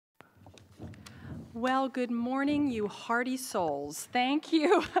Well, good morning, you hearty souls. Thank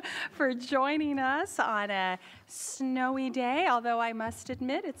you for joining us on a snowy day, although I must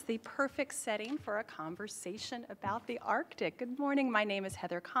admit it's the perfect setting for a conversation about the Arctic. Good morning, my name is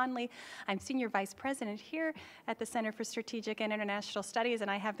Heather Conley. I'm Senior Vice President here at the Center for Strategic and International Studies, and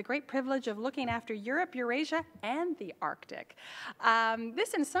I have the great privilege of looking after Europe, Eurasia, and the Arctic.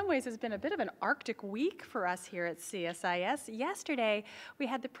 This in some ways has been a bit of an Arctic week for us here at CSIS. Yesterday, we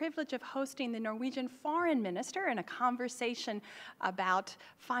had the privilege of hosting the Norwegian Foreign Minister in a conversation about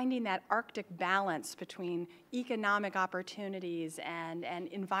finding that Arctic balance between economic opportunities and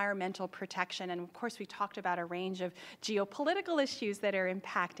environmental protection. And of course, we talked about a range of geopolitical issues that are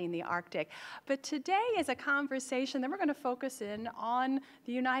impacting the Arctic. But today is a conversation that we're going to focus in on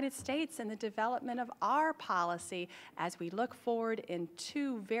the United States and the development of our policy as we look forward in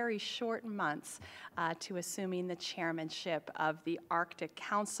 2 very short months to assuming the chairmanship of the Arctic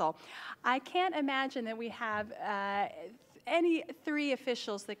Council. I can't imagine that we have any 3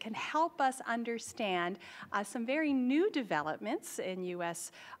 officials that can help us understand some very new developments in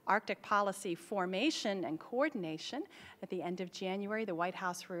U.S. Arctic policy formation and coordination. At the end of January, the White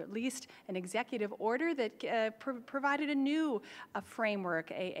House released an executive order that provided a new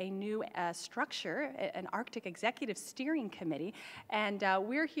framework, a new structure, an Arctic Executive Steering Committee. And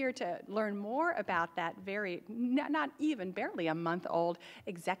we're here to learn more about that very, not even barely a month-old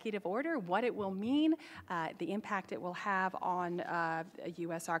executive order, what it will mean, the impact it will have on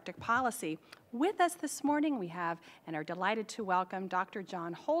U.S. Arctic policy. With us this morning, we have and are delighted to welcome Dr.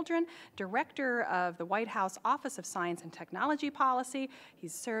 John Holdren, Director of the White House Office of Science and Technology Policy.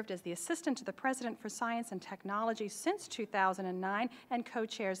 He's served as the Assistant to the President for Science and Technology since 2009 and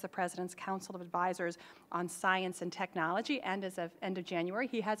co-chairs the President's Council of Advisors on Science and Technology. And as of end of January,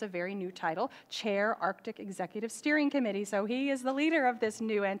 he has a very new title, Chair Arctic Executive Steering Committee. So he is the leader of this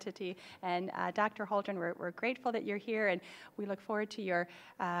new entity. And Dr. Holdren, we're grateful that you're here, and we look forward to your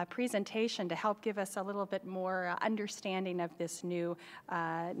presentation to help give us a little bit more understanding of this new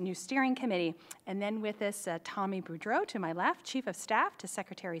steering committee. And then with us, Tommy Beaudreau to my left, Chief of Staff to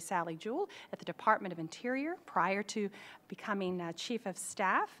Secretary Sally Jewell at the Department of Interior prior to becoming Chief of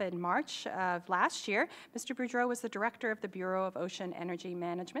Staff in March of last year. Mr. Beaudreau was the Director of the Bureau of Ocean Energy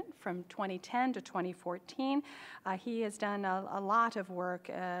Management from 2010 to 2014. He has done a lot of work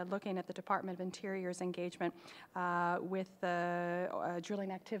looking at the Department of Interior's engagement with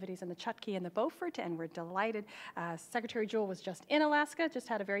drilling activities in the Chukchi and the Beaufort, and we're delighted. Secretary Jewell was just in Alaska, just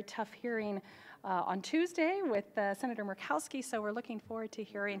had a very tough hearing on Tuesday with Senator Murkowski, so we're looking forward to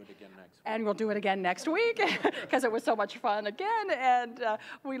hearing. And we'll do it again next week because it was so much fun again, and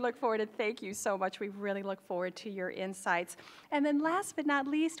we look forward, and thank you so much. We really look forward to your insights. And then last but not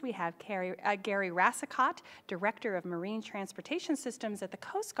least, we have Gary Rasicot, Director of Marine Transportation Systems at the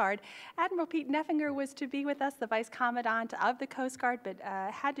Coast Guard. Admiral Pete Neffinger was to be with us, the Vice Commandant of the Coast Guard, but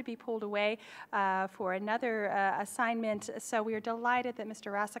had to be pulled away for another assignment. So we are delighted that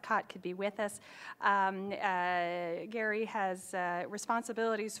Mr. Rasicot could be with us. Gary has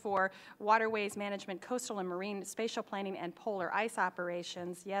responsibilities for waterways management, coastal and marine spatial planning, and polar ice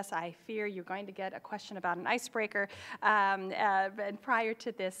operations. Yes, I fear you're going to get a question about an icebreaker. And prior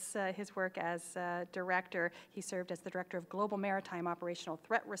to this, his work as director, he served as the Director of Global Maritime Operational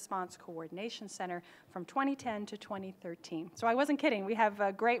Threat Response Coordination Center from 2010 to 2013. So I wasn't kidding. We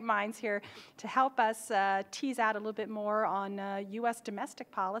have great minds here to help us tease out a little bit more on U.S. domestic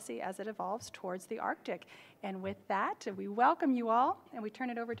policy as it evolves towards the Arctic. And with that, we welcome you all, and we turn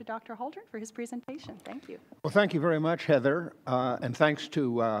it over to Dr. Holdren for his presentation. Thank you. Well, thank you very much, Heather, and thanks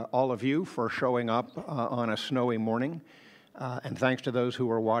to all of you for showing up on a snowy morning, and thanks to those who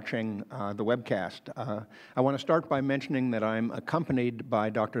are watching the webcast. I want to start by mentioning that I'm accompanied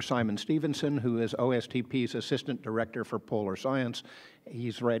by Dr. Simon Stevenson, who is OSTP's Assistant Director for Polar Science.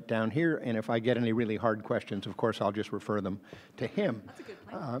 He's right down here, and if I get any really hard questions, of course, I'll just refer them to him. That's a good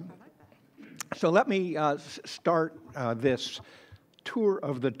plan. So let me start this tour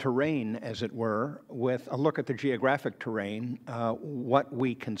of the terrain, as it were, with a look at the geographic terrain, what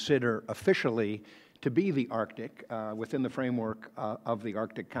we consider officially to be the Arctic within the framework of the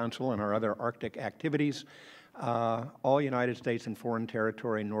Arctic Council and our other Arctic activities, all United States and foreign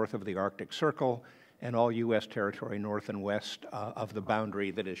territory north of the Arctic Circle, and all U.S. territory north and west of the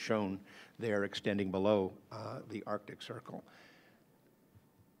boundary that is shown there extending below the Arctic Circle.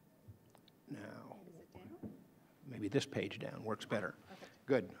 Now, maybe this page down works better. Okay.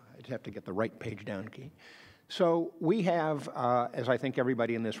 Good. I just have to get the right page down key. So we have, as I think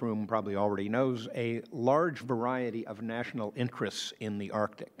everybody in this room probably already knows, a large variety of national interests in the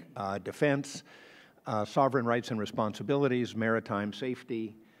Arctic. Defense, sovereign rights and responsibilities, maritime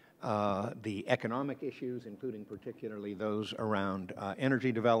safety, the economic issues, including particularly those around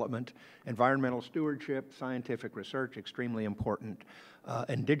energy development, environmental stewardship, scientific research, extremely important,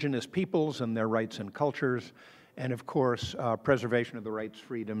 indigenous peoples and their rights and cultures, and of course, preservation of the rights,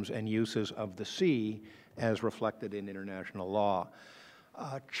 freedoms, and uses of the sea as reflected in international law.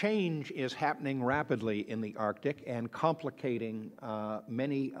 Change is happening rapidly in the Arctic and complicating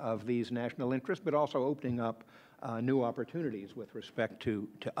many of these national interests, but also opening up new opportunities with respect to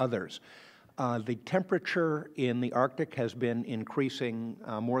others. The temperature in the Arctic has been increasing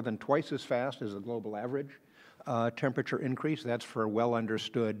more than twice as fast as the global average temperature increase. That's for well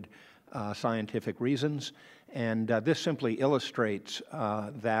understood scientific reasons. And this simply illustrates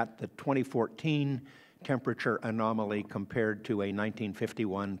that the 2014 temperature anomaly compared to a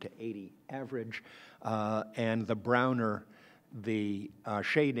 1951 to 80 average, and the browner the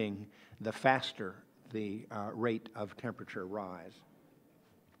shading, the faster the rate of temperature rise.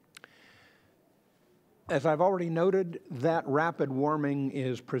 As I've already noted, that rapid warming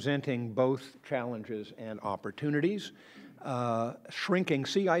is presenting both challenges and opportunities. Shrinking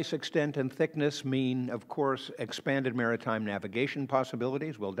sea ice extent and thickness mean, of course, expanded maritime navigation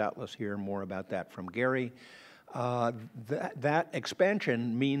possibilities. We'll doubtless hear more about that from Gary. That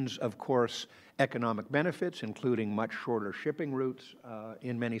expansion means, of course, economic benefits, including much shorter shipping routes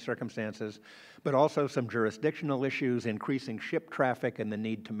in many circumstances, but also some jurisdictional issues, increasing ship traffic and the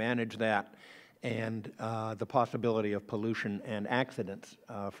need to manage that, and the possibility of pollution and accidents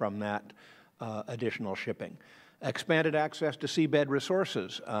from that additional shipping. Expanded access to seabed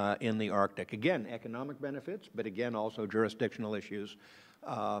resources in the Arctic. Again, economic benefits, but again, also jurisdictional issues,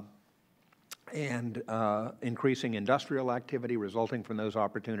 and increasing industrial activity resulting from those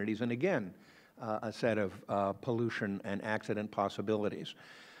opportunities, and again, a set of pollution and accident possibilities.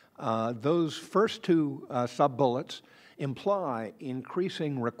 Those first two sub-bullets imply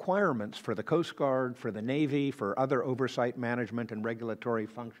increasing requirements for the Coast Guard, for the Navy, for other oversight, management, and regulatory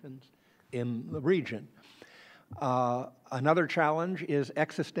functions in the region. Another challenge is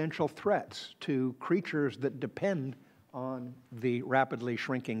existential threats to creatures that depend on the rapidly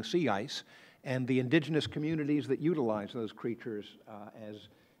shrinking sea ice and the indigenous communities that utilize those creatures as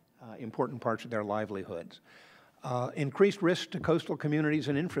important parts of their livelihoods. Increased risk to coastal communities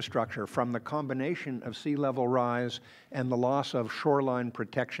and infrastructure from the combination of sea level rise and the loss of shoreline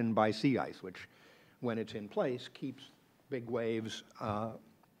protection by sea ice, which, when it's in place, keeps big waves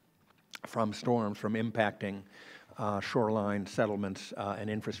from storms from impacting shoreline settlements and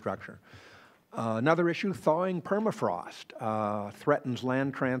infrastructure. Another issue, thawing permafrost threatens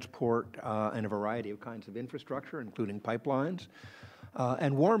land transport and a variety of kinds of infrastructure, including pipelines.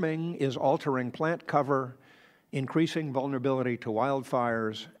 And warming is altering plant cover, increasing vulnerability to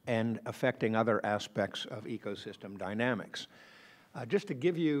wildfires, and affecting other aspects of ecosystem dynamics. Just to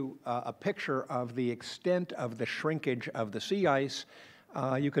give you a picture of the extent of the shrinkage of the sea ice,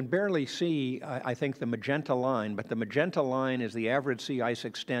 you can barely see, I think, the magenta line, but the magenta line is the average sea ice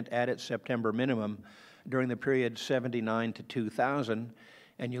extent at its September minimum during the period 79 to 2000.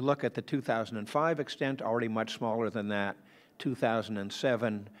 And you look at the 2005 extent, already much smaller than that,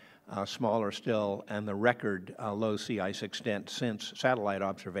 2007, smaller still, and the record low sea ice extent since satellite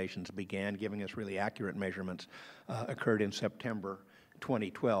observations began, giving us really accurate measurements, occurred in September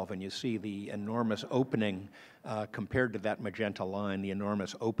 2012. And you see the enormous opening compared to that magenta line, the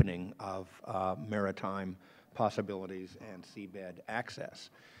enormous opening of maritime possibilities and seabed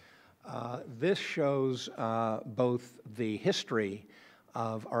access. This shows both the history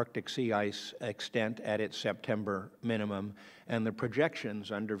of Arctic sea ice extent at its September minimum and the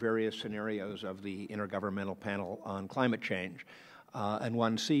projections under various scenarios of the Intergovernmental Panel on Climate Change. And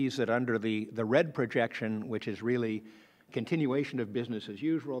one sees that under the red projection, which is really continuation of business as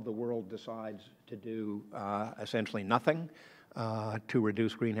usual, the world decides to do essentially nothing to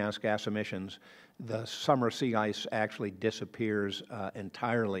reduce greenhouse gas emissions. The summer sea ice actually disappears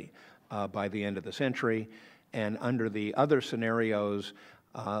entirely by the end of the century. And under the other scenarios,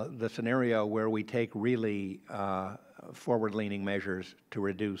 the scenario where we take really forward-leaning measures to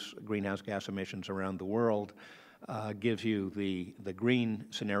reduce greenhouse gas emissions around the world gives you the green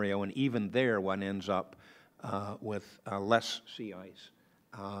scenario, and even there one ends up with less sea ice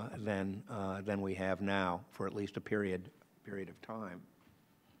than we have now for at least a period of time.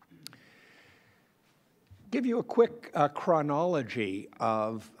 Give you a quick chronology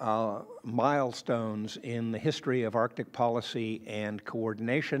of milestones in the history of Arctic policy and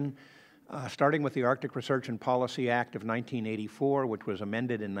coordination, starting with the Arctic Research and Policy Act of 1984, which was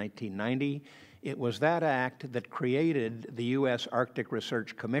amended in 1990. It was that act that created the U.S. Arctic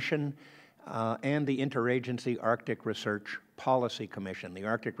Research Commission and the Interagency Arctic Research Policy Commission. The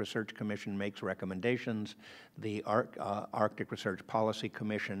Arctic Research Commission makes recommendations. The Arctic Research Policy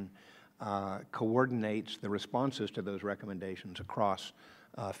Commission coordinates the responses to those recommendations across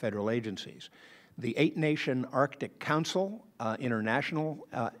federal agencies. The 8-nation Arctic Council, international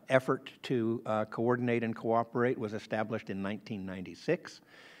effort to coordinate and cooperate, was established in 1996.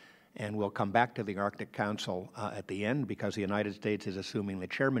 And we'll come back to the Arctic Council at the end because the United States is assuming the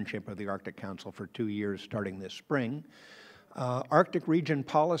chairmanship of the Arctic Council for 2 years starting this spring. Arctic Region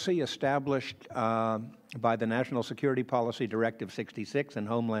Policy established by the National Security Policy Directive 66 and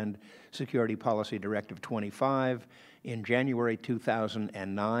Homeland Security Policy Directive 25 in January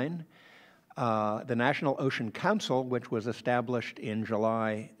 2009. The National Ocean Council, which was established in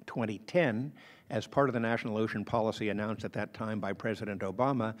July 2010 as part of the National Ocean Policy announced at that time by President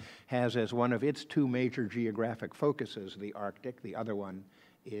Obama, has as one of its 2 major geographic focuses the Arctic. The other one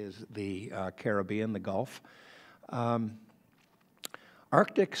is the Caribbean, the Gulf.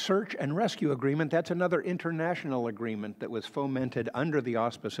 Arctic Search and Rescue Agreement, that's another international agreement that was fomented under the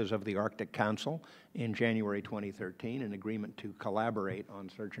auspices of the Arctic Council in January 2013, an agreement to collaborate on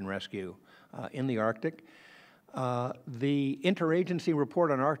search and rescue in the Arctic. The Interagency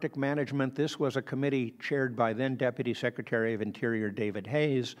Report on Arctic Management, this was a committee chaired by then Deputy Secretary of Interior David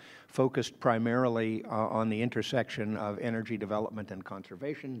Hayes, focused primarily on the intersection of energy development and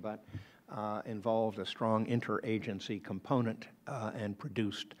conservation, but involved a strong interagency component and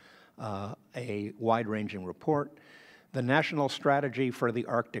produced a wide-ranging report. The National Strategy for the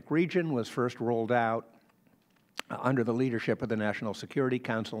Arctic Region was first rolled out under the leadership of the National Security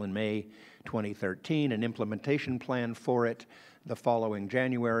Council in May 2013, an implementation plan for it the following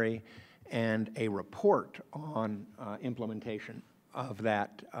January, and a report on implementation of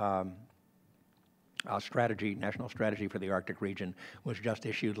that National Strategy for the Arctic Region was just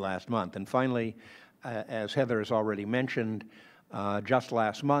issued last month. And finally, as Heather has already mentioned, just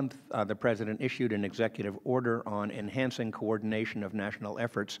last month, the President issued an executive order on enhancing coordination of national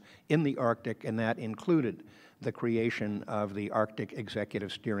efforts in the Arctic, and that included the creation of the Arctic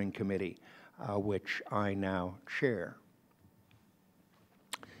Executive Steering Committee, which I now chair.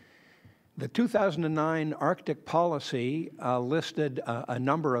 The 2009 Arctic policy listed a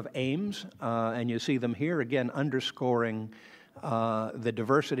number of aims, and you see them here, again, underscoring the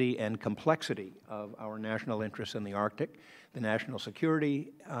diversity and complexity of our national interests in the Arctic, the national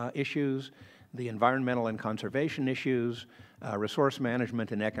security issues, the environmental and conservation issues, resource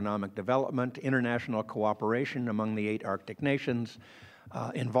management and economic development, international cooperation among the 8 Arctic nations,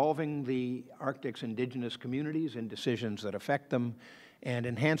 involving the Arctic's indigenous communities in decisions that affect them, and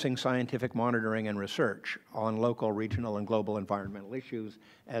enhancing scientific monitoring and research on local, regional, and global environmental issues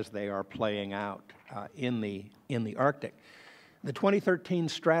as they are playing out in the Arctic. The 2013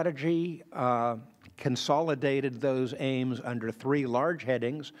 strategy consolidated those aims under 3 large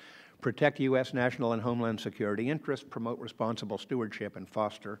headings: protect U.S. national and homeland security interests, promote responsible stewardship, and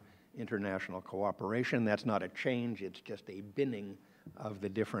foster international cooperation. That's not a change, it's just a binning of the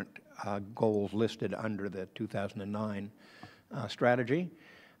different goals listed under the 2009 strategy.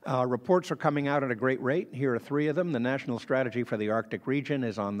 Reports are coming out at a great rate. Here are 3 of them. The National Strategy for the Arctic Region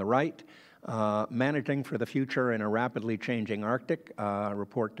is on the right. Managing for the Future in a Rapidly Changing Arctic,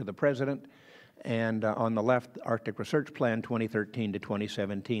 report to the President. And on the left, Arctic Research Plan 2013 to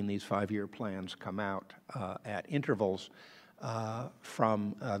 2017. These 5-year plans come out at intervals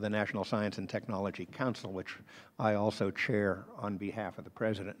from the National Science and Technology Council, which I also chair on behalf of the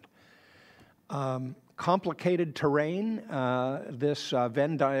President. Complicated terrain. This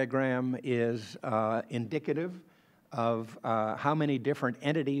Venn diagram is indicative of how many different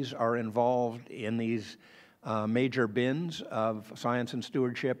entities are involved in these major bins of science and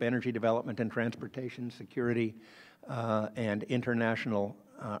stewardship, energy development and transportation, security, and international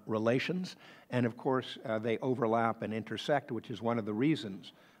relations. And of course, they overlap and intersect, which is one of the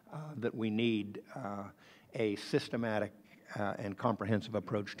reasons that we need a systematic and comprehensive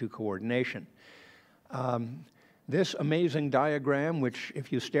approach to coordination. This amazing diagram, which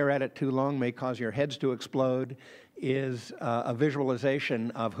if you stare at it too long may cause your heads to explode, is a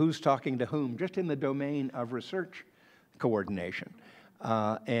visualization of who's talking to whom, just in the domain of research coordination.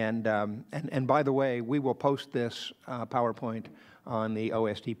 And by the way, we will post this PowerPoint on the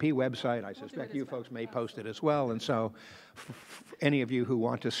OSTP website. I suspect you folks may post it as well. And so any of you who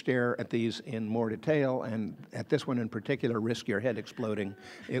want to stare at these in more detail, and at this one in particular, risk your head exploding,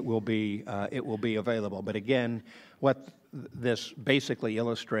 it will be available. But again, what this basically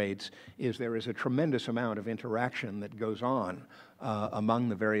illustrates is there is a tremendous amount of interaction that goes on among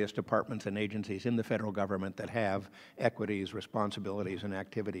the various departments and agencies in the federal government that have equities, responsibilities, and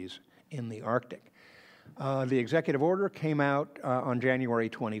activities in the Arctic. The executive order came out on January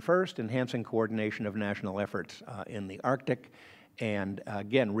 21st, enhancing coordination of national efforts in the Arctic, and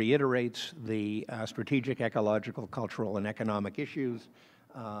again reiterates the strategic, ecological, cultural, and economic issues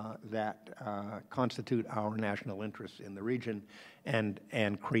that constitute our national interests in the region, and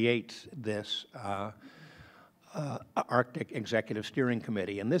creates this Arctic Executive Steering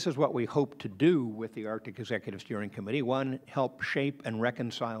Committee. And this is what we hope to do with the Arctic Executive Steering Committee. One, help shape and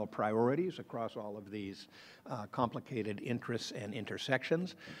reconcile priorities across all of these complicated interests and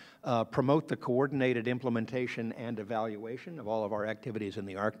intersections, promote the coordinated implementation and evaluation of all of our activities in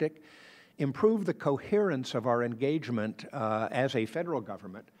the Arctic, improve the coherence of our engagement as a federal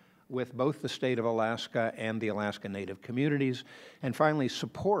government with both the state of Alaska and the Alaska Native communities, and finally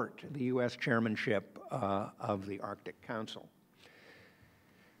support the U.S. chairmanship of the Arctic Council.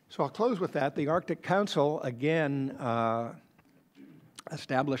 So I'll close with that. The Arctic Council, again,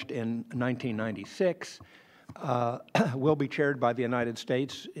 established in 1996, will be chaired by the United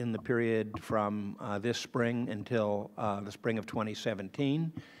States in the period from this spring until the spring of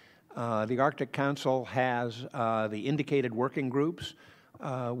 2017. The Arctic Council has the indicated working groups,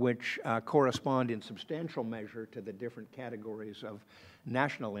 which correspond in substantial measure to the different categories of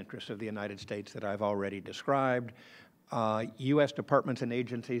national interests of the United States that I've already described. U.S. departments and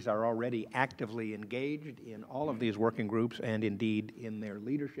agencies are already actively engaged in all of these working groups and indeed in their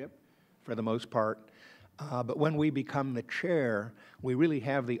leadership for the most part. But when we become the chair, we really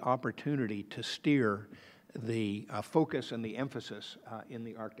have the opportunity to steer the focus and the emphasis in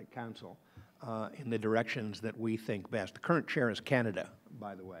the Arctic Council in the directions that we think best. The current chair is Canada,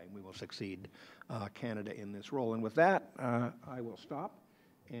 by the way. We will succeed Canada in this role. And with that, I will stop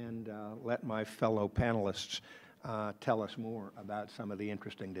and let my fellow panelists tell us more about some of the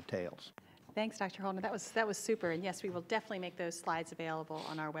interesting details. Thanks, Dr. Holdren. That was super. And yes, we will definitely make those slides available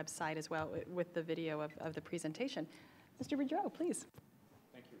on our website as well with the video of the presentation. Mr. Beaudreau, please.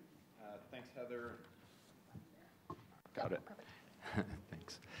 Thank you. Thanks, Heather. Got it.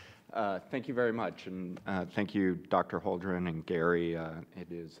 Thanks. Thank you very much, and thank you, Dr. Holdren and Gary.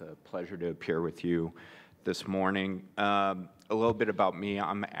 It is a pleasure to appear with you this morning. A little bit about me.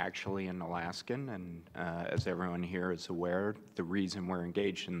 I'm actually an Alaskan, and as everyone here is aware, the reason we're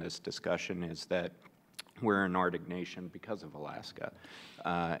engaged in this discussion is that we're an Arctic nation because of Alaska.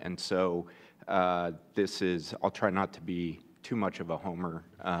 And so this is, I'll try not to be too much of a homer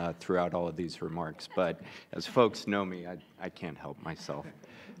throughout all of these remarks, but as folks know me, I can't help myself.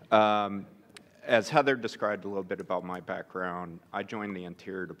 As Heather described a little bit about my background, I joined the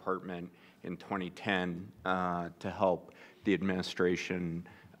Interior Department in 2010 to help the administration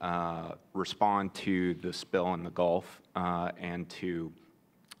respond to the spill in the Gulf and to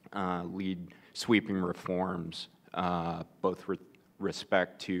lead sweeping reforms, both with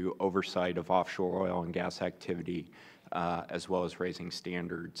respect to oversight of offshore oil and gas activity, as well as raising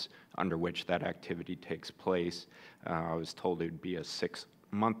standards under which that activity takes place. I was told it would be a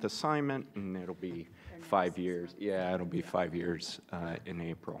 6-month assignment, and it'll be 5 years. Yeah, it'll be 5 years in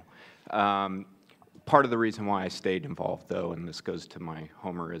April. Part of the reason why I stayed involved, though, and this goes to my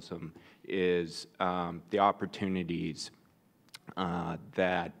homerism, is the opportunities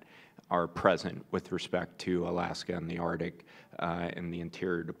that are present with respect to Alaska and the Arctic and the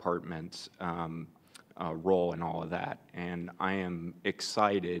Interior Department's role in all of that. And I am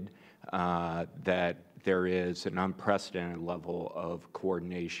excited that there is an unprecedented level of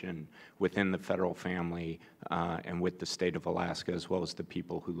coordination within the federal family and with the state of Alaska, as well as the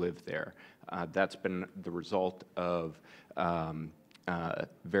people who live there. That's been the result of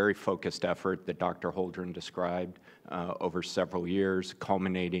very focused effort that Dr. Holdren described over several years,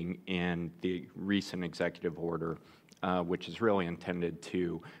 culminating in the recent executive order, which is really intended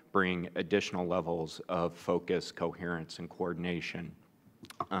to bring additional levels of focus, coherence, and coordination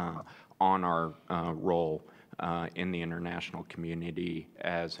on our role in the international community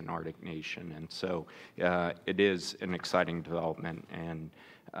as an Arctic nation. And so it is an exciting development, and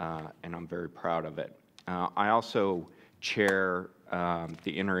I'm very proud of it. I also chair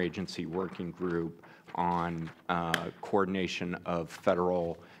the interagency working group on coordination of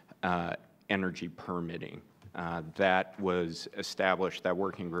federal energy permitting. That was established, that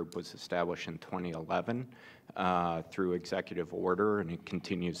working group was established in 2011 through executive order, and it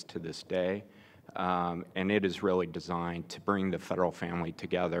continues to this day. And it is really designed to bring the federal family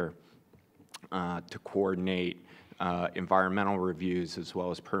together to coordinate environmental reviews as well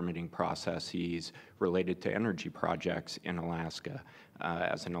as permitting processes related to energy projects in Alaska.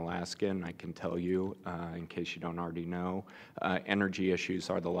 As an Alaskan, I can tell you, in case you don't already know, energy issues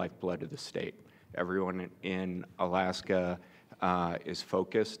are the lifeblood of the state. Everyone in Alaska is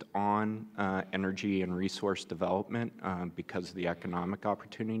focused on energy and resource development because of the economic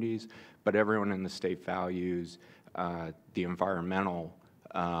opportunities, but everyone in the state values the environmental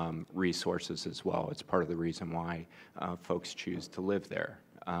resources as well. It's part of the reason why folks choose to live there.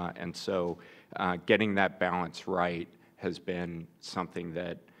 And so getting that balance right has been something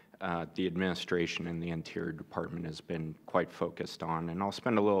that the administration and the Interior Department has been quite focused on. And I'll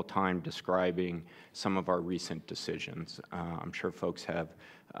spend a little time describing some of our recent decisions. I'm sure folks have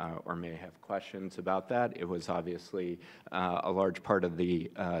or may have questions about that. It was obviously a large part of the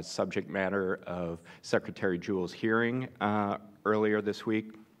subject matter of Secretary Jewell's hearing earlier this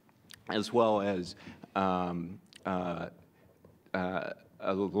week, as well as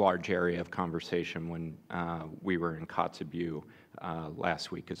a large area of conversation when we were in Kotzebue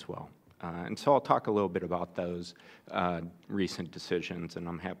last week as well. And so I'll talk a little bit about those recent decisions, and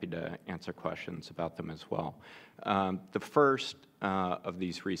I'm happy to answer questions about them as well. The first of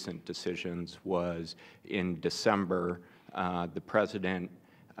these recent decisions was in December. The President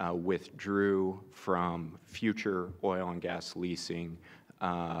withdrew from future oil and gas leasing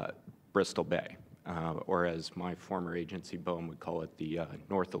Bristol Bay, or as my former agency, BOEM, would call it, the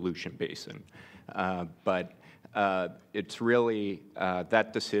North Aleutian Basin. But it's really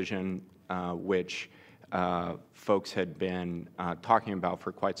that decision which folks had been talking about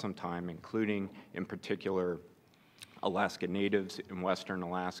for quite some time, including, in particular, Alaska Natives in Western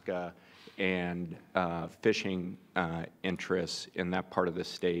Alaska and fishing interests in that part of the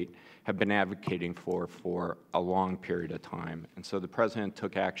state, have been advocating for a long period of time. And so the President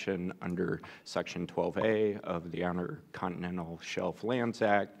took action under Section 12A of the Outer Continental Shelf Lands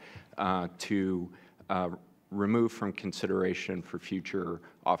Act to remove from consideration for future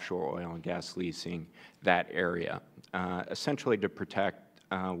offshore oil and gas leasing that area, essentially to protect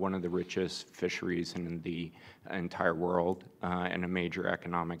one of the richest fisheries in the entire world and a major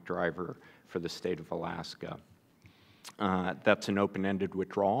economic driver for the state of Alaska. That's an open-ended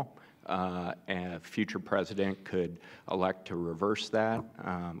withdrawal. A future president could elect to reverse that.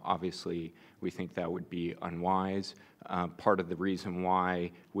 Obviously, we think that would be unwise. Part of the reason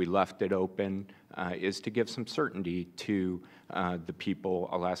why we left it open is to give some certainty to the people,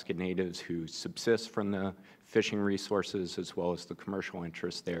 Alaska Natives, who subsist from the fishing resources as well as the commercial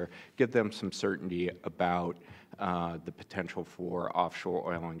interests there, give them some certainty about the potential for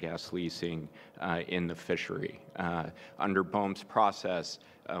offshore oil and gas leasing in the fishery. Under BOEM's process,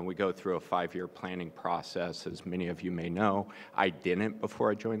 we go through a 5-year planning process, as many of you may know. I didn't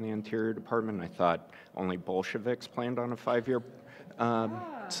before I joined the Interior Department. I thought only Bolsheviks planned on a 5-year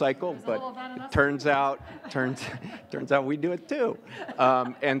cycle, but it turns out we do it too.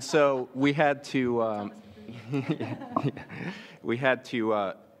 And so we had to we had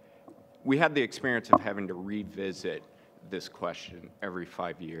the experience of having to revisit this question every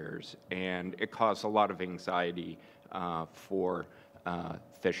 5 years, and it caused a lot of anxiety for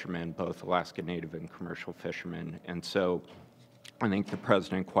fishermen, both Alaska Native and commercial fishermen. And so I think the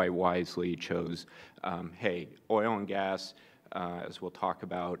President quite wisely chose, hey, oil and gas, as we'll talk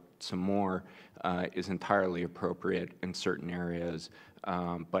about some more, is entirely appropriate in certain areas,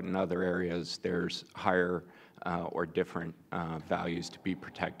 but in other areas there's higher or different values to be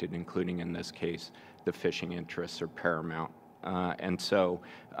protected, including in this case the fishing interests are paramount. And so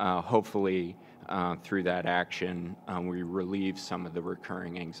hopefully through that action we relieve some of the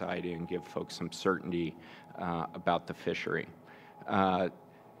recurring anxiety and give folks some certainty about the fishery.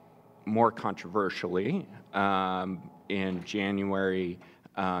 More controversially, in January,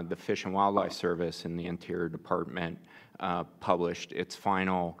 the Fish and Wildlife Service and the Interior Department published its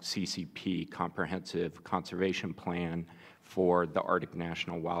final CCP, Comprehensive Conservation Plan, for the Arctic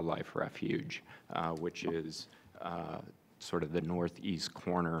National Wildlife Refuge, which is sort of the northeast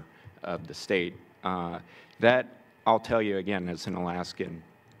corner of the state. That, I'll tell you again, as an Alaskan,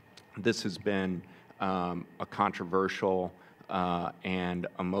 this has been a controversial and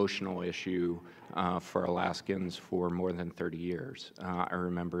emotional issue for Alaskans for more than 30 years. I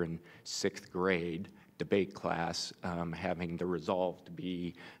remember in 6th grade debate class having the resolve to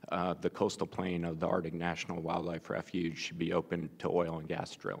be the coastal plain of the Arctic National Wildlife Refuge should be open to oil and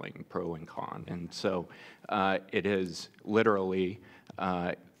gas drilling, pro and con. And so it has literally,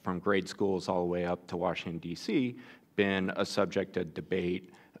 from grade schools all the way up to Washington, D.C., been a subject of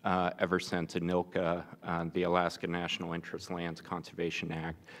debate ever since ANILCA, the Alaska National Interest Lands Conservation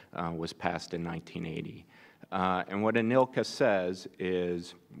Act, was passed in 1980. And what ANILCA says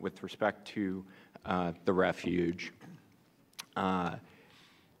is, with respect to the refuge, the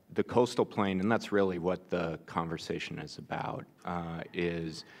coastal plain, and that's really what the conversation is about,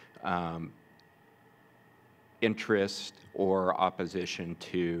 is interest or opposition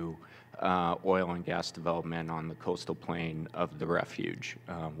to oil and gas development on the coastal plain of the refuge,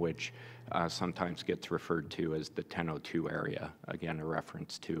 which sometimes gets referred to as the 1002 area, again, a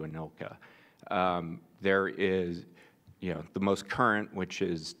reference to ANILCA. There is, the most current, which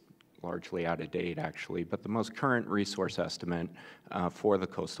is largely out of date actually, but the most current resource estimate for the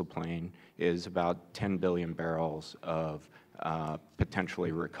coastal plain is about 10 billion barrels of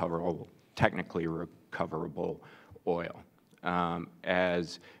potentially recoverable, technically recoverable oil.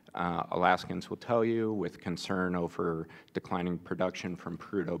 As Alaskans will tell you, with concern over declining production from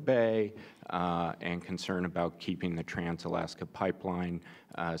Prudhoe Bay and concern about keeping the Trans-Alaska Pipeline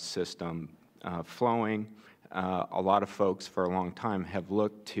system flowing, a lot of folks for a long time have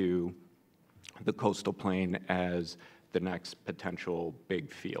looked to the coastal plain as the next potential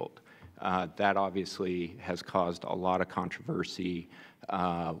big field. That obviously has caused a lot of controversy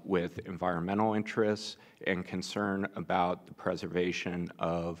with environmental interests and concern about the preservation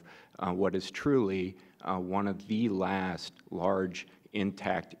of what is truly one of the last large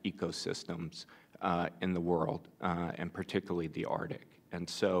intact ecosystems in the world, and particularly the Arctic. And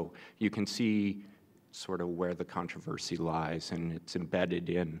so you can see sort of where the controversy lies, and it's embedded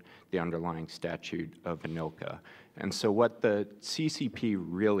in the underlying statute of ANILCA. And so what the CCP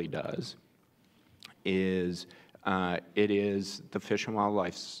really does is it is the Fish and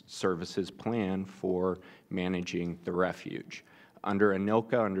Wildlife Service's plan for managing the refuge. Under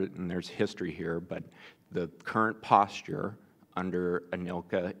ANILCA, and there's history here, but the current posture under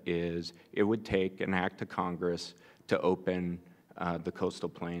ANILCA is it would take an act of Congress to open the coastal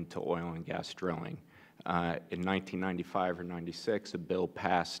plain to oil and gas drilling. In 1995 or 96, a bill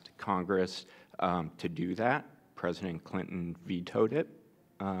passed Congress to do that. President Clinton vetoed it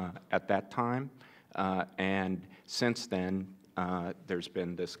at that time. And since then, there's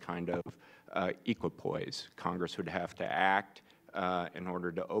been this kind of equipoise. Congress would have to act in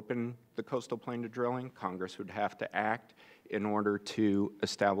order to open the coastal plain to drilling. Congress would have to act in order to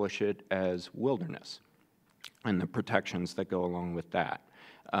establish it as wilderness and the protections that go along with that.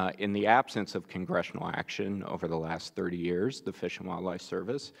 In the absence of congressional action over the last 30 years, the Fish and Wildlife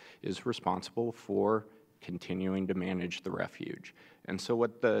Service is responsible for continuing to manage the refuge. And so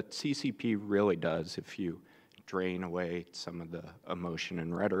what the CCP really does, if you drain away some of the emotion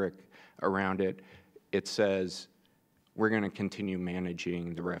and rhetoric around it, it says we're going to continue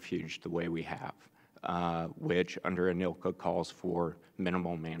managing the refuge the way we have, which under ANILCA calls for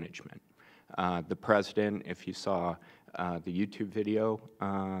minimal management. The president, if you saw the YouTube video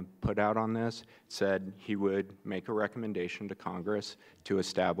put out on this, said he would make a recommendation to Congress to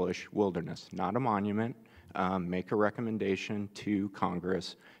establish wilderness, not a monument, make a recommendation to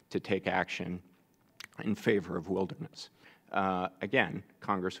Congress to take action in favor of wilderness. Again,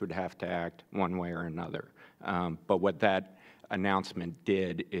 Congress would have to act one way or another. But what that announcement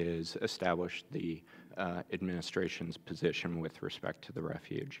did is establish the administration's position with respect to the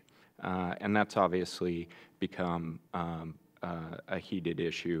refuge. And that's obviously become a heated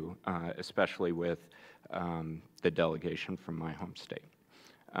issue, especially with the delegation from my home state.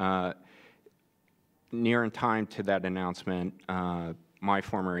 Near in time to that announcement, my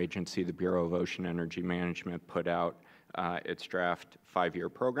former agency, the Bureau of Ocean Energy Management, put out its draft 5-year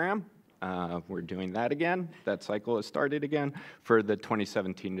program. We're doing that again. That cycle has started again for the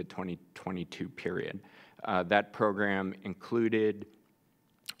 2017 to 2022 period. That program included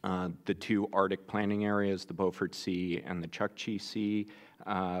the 2 Arctic planning areas, the Beaufort Sea and the Chukchi Sea,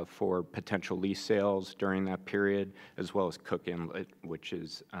 for potential lease sales during that period, as well as Cook Inlet, which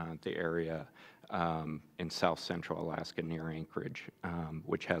is the area in south central Alaska near Anchorage,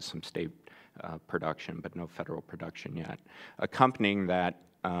 which has some state production but no federal production yet. Accompanying that,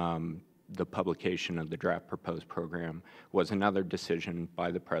 the publication of the draft proposed program was another decision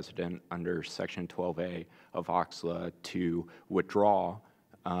by the President under Section 12A of OXLA to withdraw,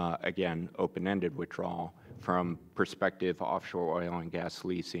 again, open-ended withdrawal from prospective offshore oil and gas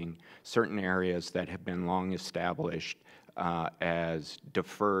leasing, certain areas that have been long established as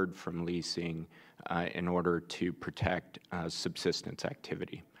deferred from leasing in order to protect subsistence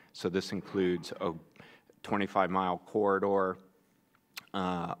activity. So this includes a 25-mile corridor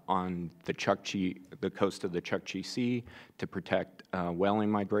on the coast of the Chukchi Sea to protect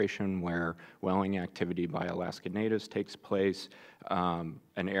whaling migration, where whaling activity by Alaska Natives takes place, an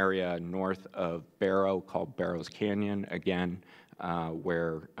area north of Barrow called Barrow's Canyon, again,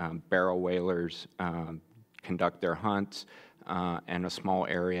 where barrow whalers conduct their hunts, and a small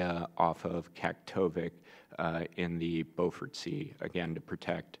area off of Kaktovik in the Beaufort Sea, again, to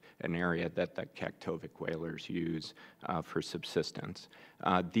protect an area that the Kaktovik whalers use for subsistence.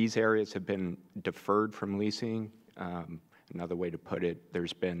 These areas have been deferred from leasing. Another way to put it,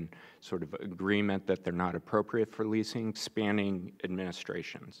 there's been sort of agreement that they're not appropriate for leasing, spanning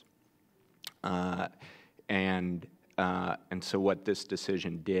administrations. And so what this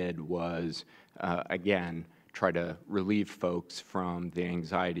decision did was, again, try to relieve folks from the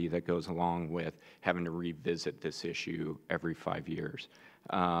anxiety that goes along with having to revisit this issue every 5 years.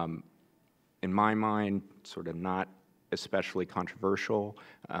 In my mind, sort of not especially controversial.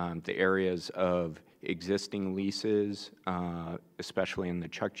 The areas of existing leases, especially in the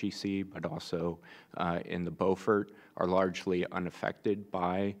Chukchi Sea, but also in the Beaufort, are largely unaffected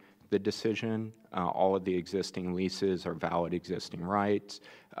by the decision. All of the existing leases are valid existing rights.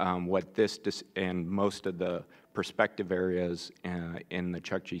 And most of the prospective areas in the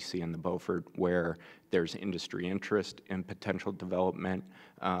Chukchi Sea and the Beaufort where there's industry interest in potential development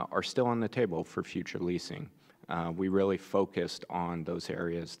are still on the table for future leasing. We really focused on those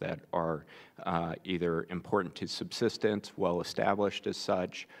areas that are either important to subsistence, well established as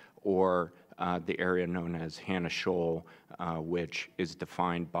such, or the area known as Hannah Shoal, which is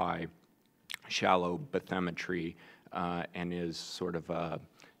defined by shallow bathymetry and is sort of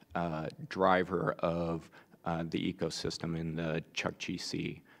a driver of the ecosystem in the Chukchi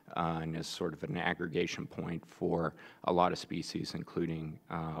Sea and is sort of an aggregation point for a lot of species, including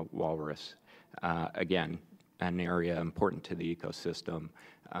walrus. Again, an area important to the ecosystem,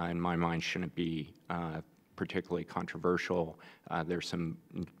 in my mind, shouldn't be particularly controversial. There's some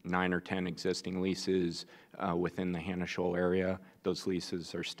 9 or 10 existing leases within the Hannah Shoal area. Those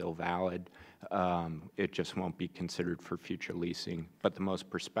leases are still valid. It just won't be considered for future leasing. But the most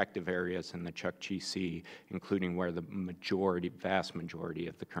prospective areas in the Chukchi Sea, including where the vast majority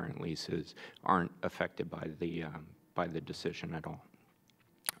of the current leases aren't affected by the decision at all.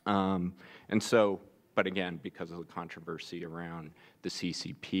 And so, but again, because of the controversy around the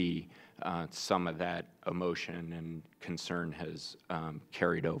CCP, some of that emotion and concern has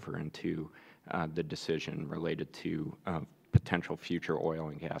carried over into the decision related to potential future oil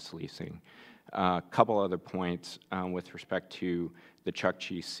and gas leasing. A couple other points with respect to the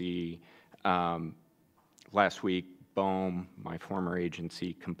Chukchi Sea. Last week, BOEM, my former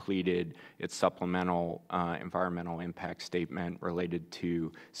agency, completed its supplemental environmental impact statement related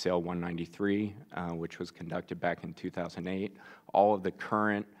to Sale 193, which was conducted back in 2008. All of the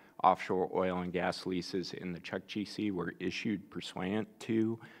current offshore oil and gas leases in the Chukchi Sea were issued pursuant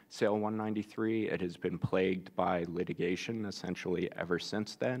to Sale 193. It has been plagued by litigation essentially ever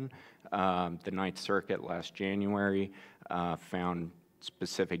since then. The Ninth Circuit last January found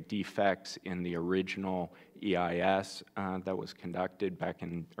specific defects in the original EIS that was conducted back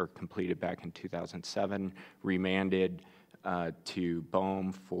in, or completed back in 2007, remanded to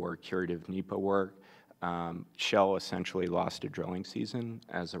BOEM for curative NEPA work. Shell essentially lost a drilling season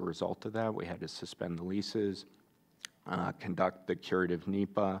as a result of that. We had to suspend the leases, conduct the curative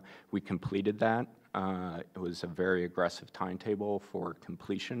NEPA. We completed that. It was a very aggressive timetable for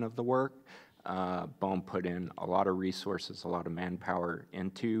completion of the work. BOEM put in a lot of resources, a lot of manpower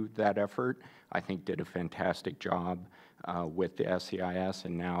into that effort. I think did a fantastic job with the SEIS,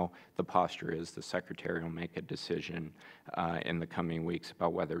 and now the posture is the Secretary will make a decision in the coming weeks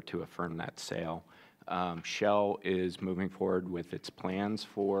about whether to affirm that sale. Shell is moving forward with its plans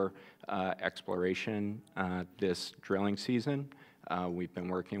for exploration this drilling season. We've been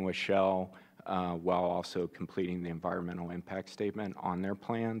working with Shell while also completing the environmental impact statement on their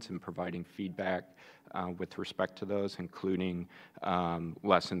plans and providing feedback with respect to those, including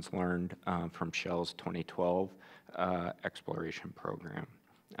lessons learned from Shell's 2012 exploration program.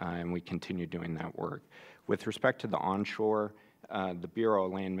 And we continue doing that work. With respect to the onshore, the Bureau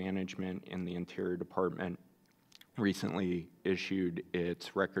of Land Management in the Interior Department recently issued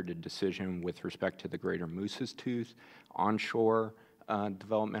its recorded decision with respect to the Greater Moose's Tooth onshore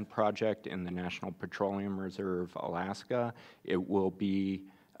development project in the National Petroleum Reserve, Alaska. It will be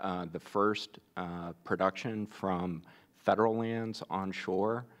the first production from federal lands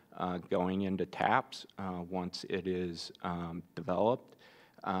onshore going into TAPS once it is developed.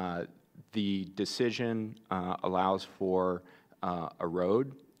 The decision allows for a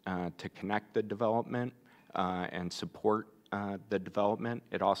road to connect the development and support the development.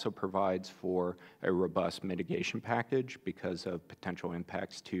 It also provides for a robust mitigation package because of potential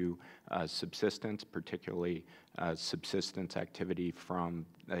impacts to subsistence, particularly subsistence activity from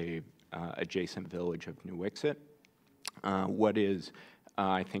the adjacent village of New Wixit. What is,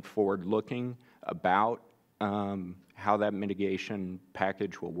 I think, forward-looking about how that mitigation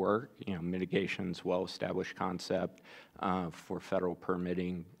package will work. Mitigation's well-established concept for federal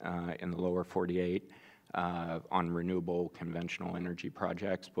permitting in the lower 48 on renewable conventional energy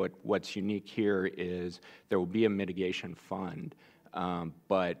projects. But what's unique here is there will be a mitigation fund,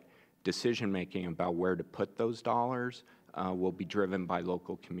 but decision-making about where to put those dollars will be driven by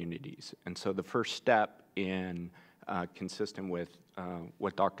local communities. And so the first step in consistent with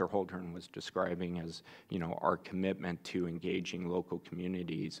what Dr. Holdren was describing as, our commitment to engaging local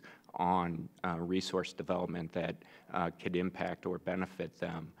communities on resource development that could impact or benefit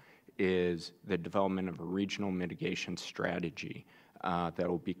them, is the development of a regional mitigation strategy that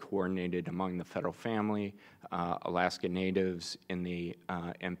will be coordinated among the federal family, Alaska Natives in the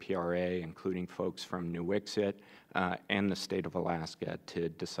NPRA, including folks from New Wixit, and the state of Alaska to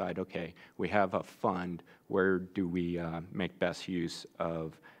decide, okay, we have a fund, where do we make best use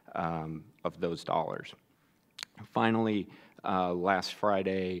of those dollars? Finally, last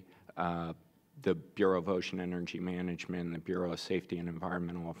Friday, the Bureau of Ocean Energy Management and the Bureau of Safety and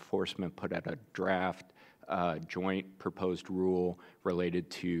Environmental Enforcement put out a draft joint proposed rule related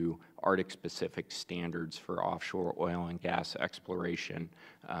to Arctic-specific standards for offshore oil and gas exploration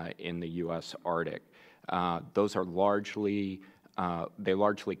in the U.S. Arctic. Those are largely, they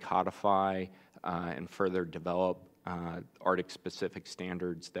largely codify and further develop Arctic-specific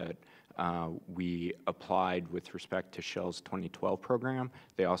standards that we applied with respect to Shell's 2012 program.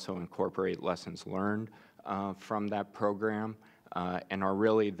 They also incorporate lessons learned from that program and are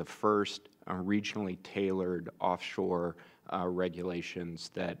really the first regionally tailored offshore regulations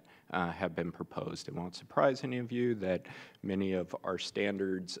that have been proposed. It won't surprise any of you that many of our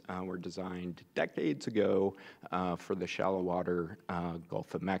standards were designed decades ago for the shallow water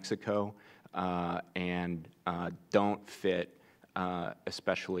Gulf of Mexico and don't fit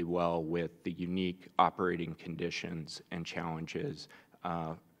especially well with the unique operating conditions and challenges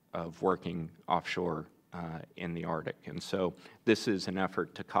of working offshore in the Arctic. And so this is an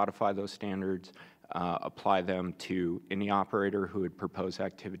effort to codify those standards, apply them to any operator who would propose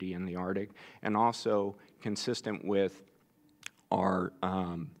activity in the Arctic, and also consistent with our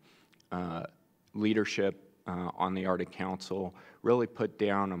leadership on the Arctic Council, really put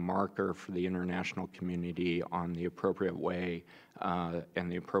down a marker for the international community on the appropriate way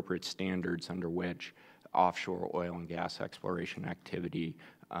and the appropriate standards under which offshore oil and gas exploration activity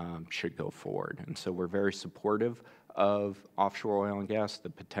should go forward. And so we're very supportive of offshore oil and gas. The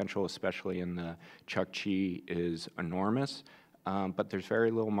potential, especially in the Chukchi, is enormous, but there's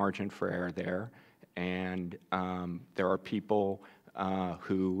very little margin for error there. And there are people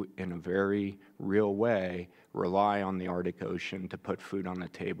who, in a very real way, rely on the Arctic Ocean to put food on the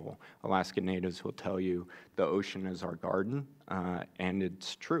table. Alaska Natives will tell you the ocean is our garden, and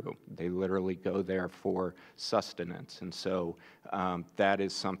it's true. They literally go there for sustenance. And so that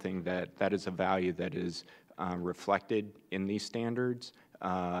is something that is a value that is reflected in these standards,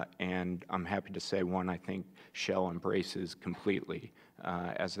 and I'm happy to say one I think Shell embraces completely.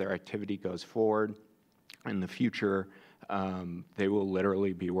 As their activity goes forward in the future, they will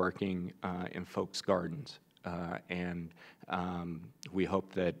literally be working in folks' gardens. And we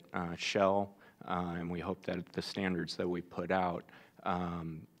hope that Shell and we hope that the standards that we put out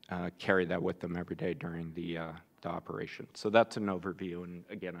carry that with them every day during the operation. So that's an overview, and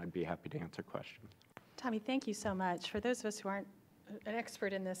again, I'd be happy to answer questions. Tommy, thank you so much. For those of us who aren't an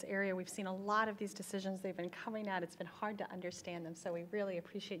expert in this area, we've seen a lot of these decisions. They've been coming out. It's been hard to understand them, so we really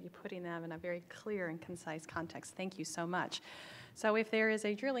appreciate you putting them in a very clear and concise context. Thank you so much. So if there is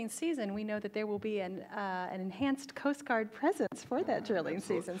a drilling season, we know that there will be an enhanced Coast Guard presence for that drilling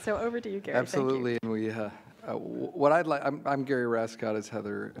season. So over to you, Gary. Absolutely. Thank you. And we, what I'd like, I'm Gary Rasicot, as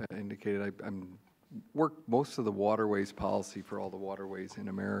Heather indicated. I'm work most of the waterways policy for all the waterways in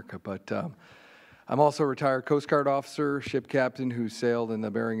America, but I'm also a retired Coast Guard officer, ship captain who sailed in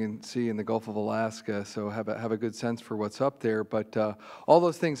the Bering Sea and the Gulf of Alaska, so have a good sense for what's up there. But all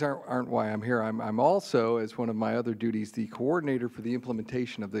those things aren't why I'm here. I'm also, as one of my other duties, the coordinator for the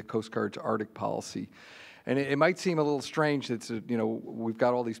implementation of the Coast Guard's Arctic policy. And it might seem a little strange that, we've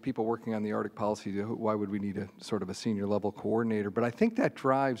got all these people working on the Arctic policy. Why would we need a sort of a senior level coordinator? But I think that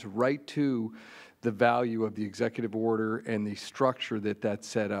drives right to the value of the executive order and the structure that's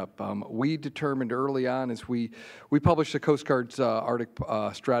set up. We determined early on, as we published the Coast Guard's Arctic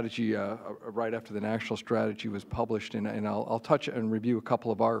strategy right after the national strategy was published, and I'll touch and review a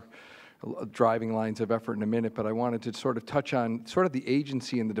couple of our driving lines of effort in a minute, but I wanted to sort of touch on sort of the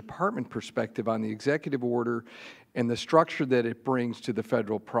agency and the department perspective on the executive order and the structure that it brings to the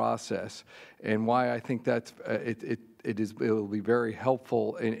federal process, and why I think that's it will be very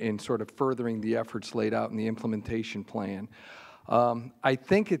helpful in sort of furthering the efforts laid out in the implementation plan. I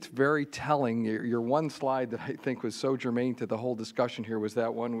think it's very telling. Your one slide that I think was so germane to the whole discussion here was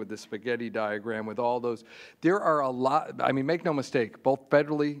that one with the spaghetti diagram with all those. There are a lot, I mean, make no mistake, both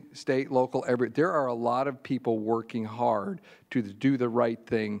federally, state, local, there are a lot of people working hard to do the right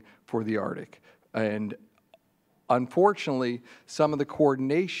thing for the Arctic. And unfortunately, some of the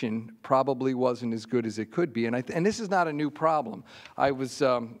coordination probably wasn't as good as it could be, and this is not a new problem. I was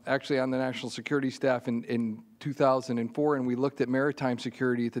actually on the national security staff in 2004, and we looked at maritime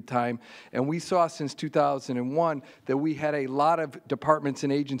security at the time, and we saw since 2001 that we had a lot of departments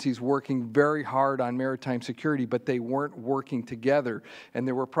and agencies working very hard on maritime security, but they weren't working together, and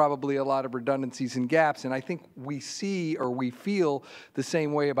there were probably a lot of redundancies and gaps, and I think we see or we feel the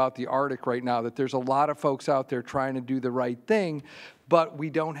same way about the Arctic right now, that there's a lot of folks out there trying to do the right thing, but we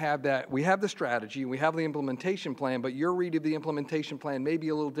don't have that. We have the strategy, we have the implementation plan, but your read of the implementation plan may be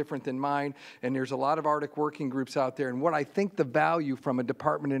a little different than mine, and there's a lot of Arctic working groups out there. And what I think the value from a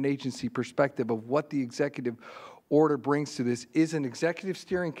department and agency perspective of what the executive order brings to this is an executive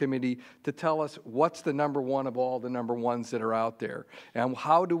steering committee to tell us what's the number one of all the number ones that are out there, and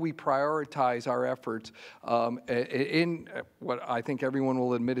how do we prioritize our efforts in what I think everyone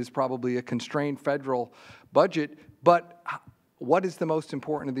will admit is probably a constrained federal budget, but what is the most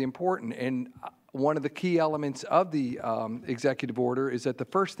important of the important? And one of the key elements of the executive order is that the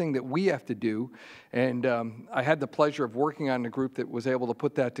first thing that we have to do, and I had the pleasure of working on a group that was able to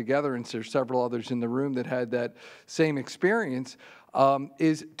put that together, and there's several others in the room that had that same experience,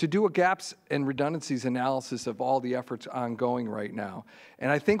 is to do a gaps and redundancies analysis of all the efforts ongoing right now.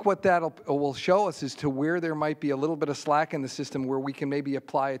 And I think what that will show us is to where there might be a little bit of slack in the system where we can maybe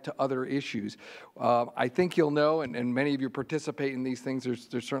apply it to other issues. I think you'll know, and many of you participate in these things,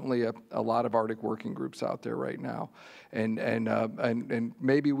 there's certainly a lot of Arctic working groups out there right now. And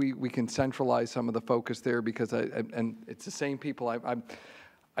maybe we can centralize some of the focus there, because and it's the same people.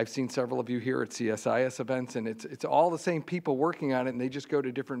 I've seen several of you here at CSIS events, and it's all the same people working on it, and they just go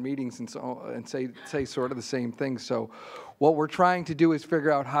to different meetings and say sort of the same thing. So what we're trying to do is figure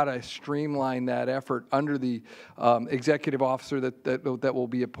out how to streamline that effort under the executive officer that will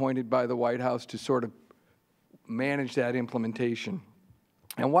be appointed by the White House to sort of manage that implementation.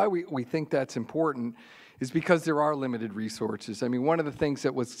 And why we think that's important is because there are limited resources. I mean, one of the things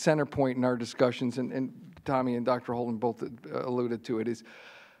that was center point in our discussions, and Tommy and Dr. Holdren both alluded to it, is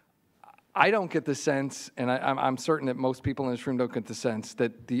I don't get the sense, and I'm certain that most people in this room don't get the sense,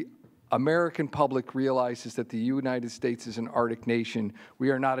 that the American public realizes that the United States is an Arctic nation. We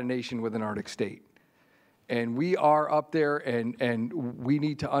are not a nation with an Arctic state. And we are up there, and we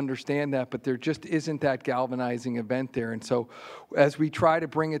need to understand that, but there just isn't that galvanizing event there. And so as we try to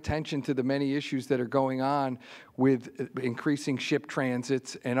bring attention to the many issues that are going on with increasing ship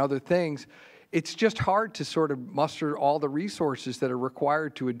transits and other things, it's just hard to sort of muster all the resources that are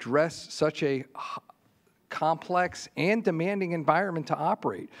required to address such a complex and demanding environment to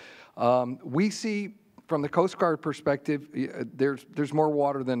operate. We see, from the Coast Guard perspective, there's more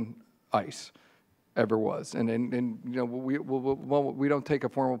water than ice ever was, and you know, we don't take a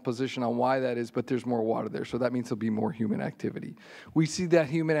formal position on why that is, but there's more water there, so that means there'll be more human activity. We see that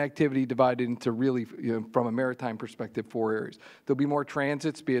human activity divided into really, you know, from a maritime perspective, 4 areas. There'll be more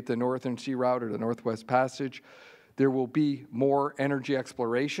transits, be it the Northern Sea Route or the Northwest Passage. There will be more energy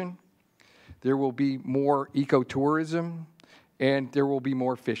exploration. There will be more ecotourism, and there will be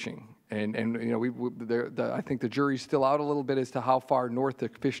more fishing. And you know, I think the jury's still out a little bit as to how far north the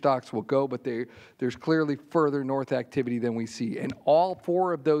fish stocks will go, but there's clearly further north activity than we see. And all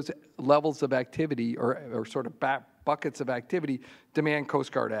 4 of those levels of activity, or sort of buckets of activity, demand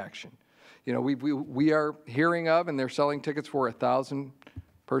Coast Guard action. You know, we are hearing of, and they're selling tickets for, a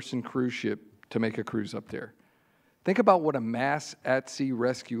 1,000-person cruise ship to make a cruise up there. Think about what a mass at-sea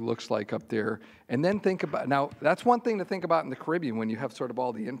rescue looks like up there, and then think about, now that's one thing to think about in the Caribbean when you have sort of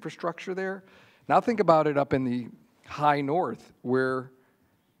all the infrastructure there. Now think about it up in the high north, where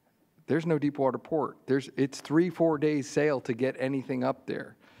there's no deep water port. It's 3-4 days sail to get anything up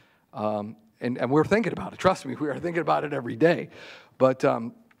there. And we're thinking about it, trust me, we are thinking about it every day. But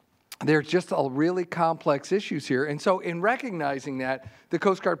there's just a really complex issues here. And so in recognizing that, the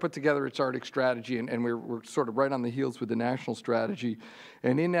Coast Guard put together its Arctic strategy, and we're sort of right on the heels with the national strategy.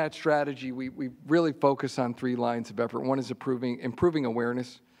 And in that strategy, we really focus on 3 lines of effort. One is improving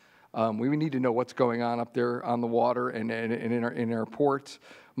awareness We need to know what's going on up there on the water and in our ports.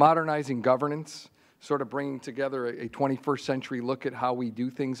 Modernizing governance, sort of bringing together a 21st century look at how we do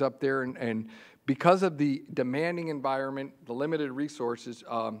things up there. And because of the demanding environment, the limited resources,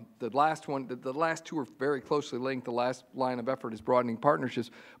 the last two are very closely linked. The last line of effort is broadening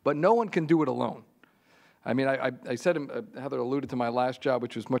partnerships, but no one can do it alone. I mean, I said, Heather alluded to my last job,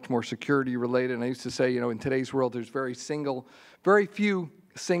 which was much more security related, and I used to say, in today's world, there's very few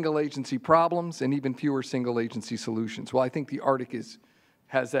single agency problems and even fewer single agency solutions. Well, I think the Arctic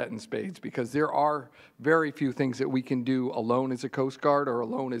has that in spades, because there are very few things that we can do alone as a Coast Guard or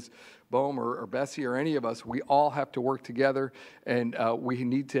alone as BOEM or Bessie or any of us. We all have to work together, and we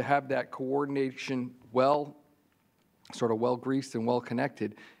need to have that coordination sort of well-greased and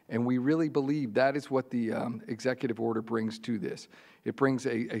well-connected. And we really believe that is what the executive order brings to this. It brings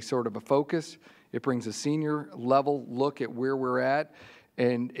a sort of a focus. It brings a senior level look at where we're at,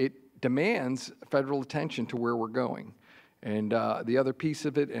 and it demands federal attention to where we're going. And the other piece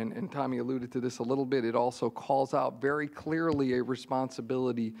of it, and Tommy alluded to this a little bit, it also calls out very clearly a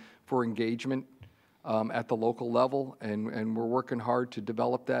responsibility for engagement at the local level, and we're working hard to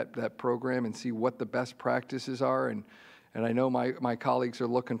develop that program and see what the best practices are. And I know my colleagues are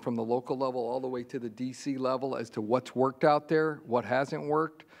looking from the local level all the way to the DC level as to what's worked out there, what hasn't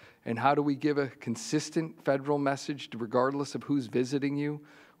worked, and how do we give a consistent federal message regardless of who's visiting you,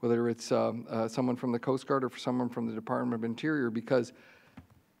 whether it's someone from the Coast Guard or someone from the Department of Interior, because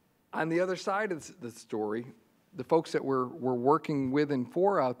on the other side of the story, the folks that we're working with and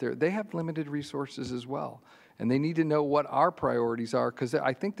for out there, they have limited resources as well. And they need to know what our priorities are, because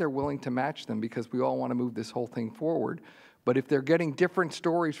I think they're willing to match them, because we all want to move this whole thing forward. But if they're getting different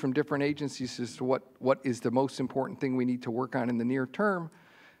stories from different agencies as to what is the most important thing we need to work on in the near term,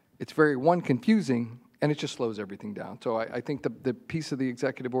 it's very, confusing, and it just slows everything down. So I think the piece of the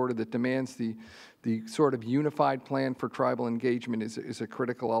executive order that demands the sort of unified plan for tribal engagement is a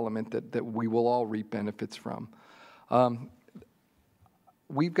critical element that we will all reap benefits from.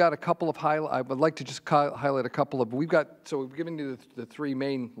 We've got a couple of I would like to just highlight a couple of, we've given you the three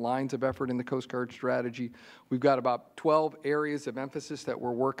main lines of effort in the Coast Guard strategy. We've got about 12 areas of emphasis that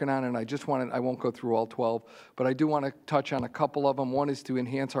we're working on, and I won't go through all 12, but I do want to touch on a couple of them. One is to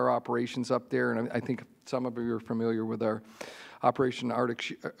enhance our operations up there, and I think some of you are familiar with our Operation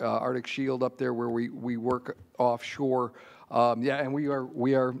Arctic Shield up there, where we work offshore. And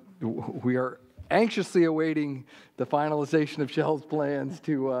we are anxiously awaiting the finalization of Shell's plans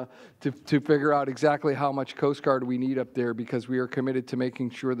to figure out exactly how much Coast Guard we need up there, because we are committed to making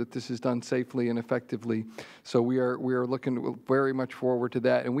sure that this is done safely and effectively. So we are looking very much forward to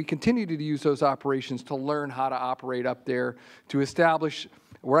that, and we continue to use those operations to learn how to operate up there, to establish.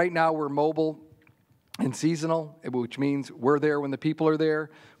 Right now we're mobile and seasonal, which means we're there when the people are there.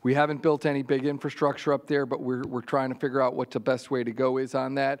 We haven't built any big infrastructure up there, but we're trying to figure out what the best way to go is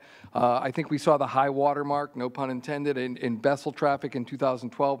on that. I think we saw the high water mark, no pun intended, in vessel traffic in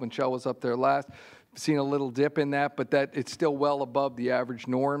 2012 when Shell was up there last. Seen a little dip in that, but it's still well above the average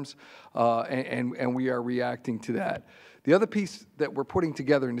norms, and we are reacting to that. The other piece that we're putting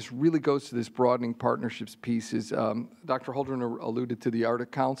together, and this really goes to this broadening partnerships piece, is Dr. Holdren alluded to the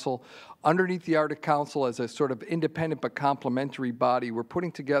Arctic Council. Underneath the Arctic Council, as a sort of independent but complementary body, we're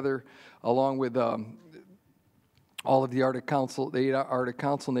putting together, along with all of the Arctic Council, the 8 Arctic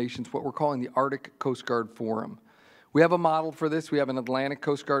Council nations, what we're calling the Arctic Coast Guard Forum. We have a model for this. We have an Atlantic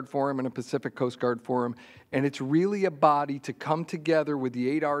Coast Guard Forum and a Pacific Coast Guard Forum, and it's really a body to come together with the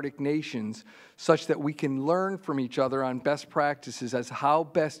 8 Arctic nations such that we can learn from each other on best practices as how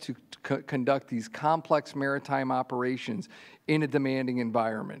best to conduct these complex maritime operations in a demanding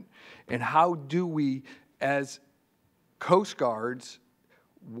environment. And how do we, as Coast Guards,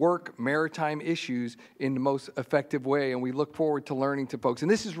 work maritime issues in the most effective way, and we look forward to learning to folks.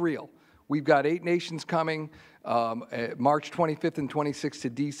 And this is real. We've got 8 nations coming March 25th and 26th to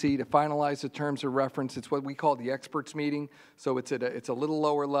D.C. to finalize the terms of reference. It's what we call the experts meeting, so it's a little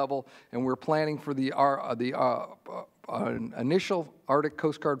lower level, and we're planning for the initial Arctic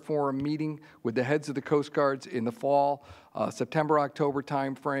Coast Guard Forum meeting with the heads of the Coast Guards in the fall, September-October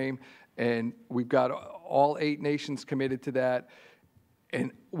timeframe, and we've got all 8 nations committed to that,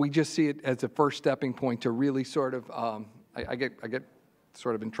 and we just see it as a first stepping point to really sort of, I get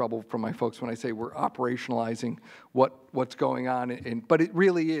sort of in trouble from my folks when I say we're operationalizing what's going on, but it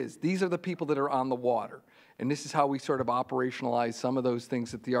really is. These are the people that are on the water, and this is how we sort of operationalize some of those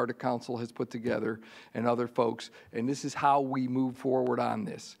things that the Arctic Council has put together and other folks, and this is how we move forward on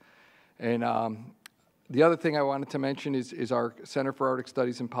this. And the other thing I wanted to mention is our Center for Arctic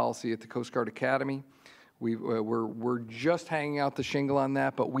Studies and Policy at the Coast Guard Academy. We're just hanging out the shingle on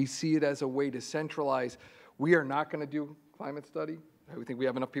that, but we see it as a way to centralize. We are not going to do climate study. We think we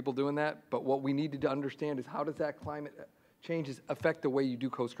have enough people doing that, but what we need to understand is how does that climate changes affect the way you do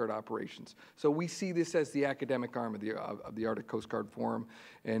Coast Guard operations. So we see this as the academic arm of the Arctic Coast Guard Forum,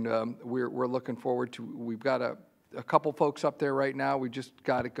 and we're looking forward to, we've got a couple folks up there right now. We just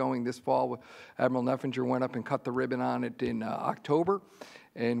got it going this fall. Admiral Neffinger went up and cut the ribbon on it in October,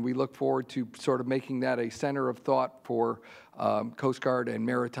 and we look forward to sort of making that a center of thought for Coast Guard and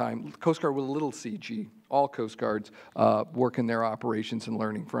maritime, Coast Guard with a little CG, all Coast Guards working their operations and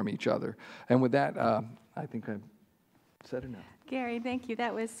learning from each other. And with that, I think I've said enough. Gary, thank you.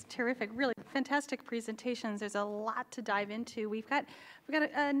 That was terrific. Really fantastic presentations. There's a lot to dive into. We've got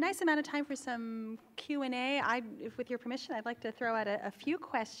a nice amount of time for some Q&A. If with your permission, I'd like to throw out a few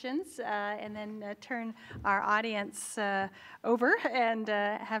questions and then turn our audience over and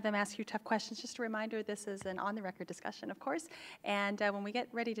have them ask you tough questions. Just a reminder, this is an on-the-record discussion, of course. And when we get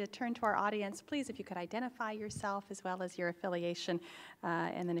ready to turn to our audience, please, if you could identify yourself as well as your affiliation,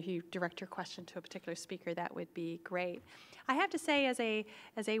 and then if you direct your question to a particular speaker, that would be great. I have to say, as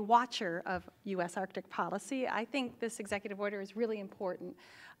a watcher of U.S. Arctic policy, I think this executive order is really important.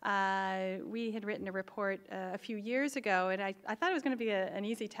 We had written a report a few years ago, and I thought it was going to be an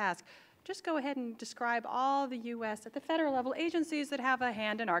easy task. Just go ahead and describe all the U.S. at the federal level agencies that have a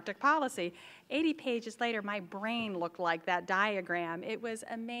hand in Arctic policy. 80 pages later, my brain looked like that diagram. It was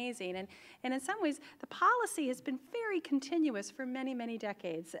amazing. And in some ways, the policy has been very continuous for many, many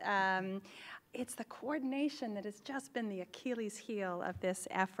decades. It's the coordination that has just been the Achilles heel of this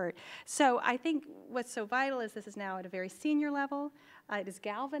effort. So I think what's so vital is this is now at a very senior level. It has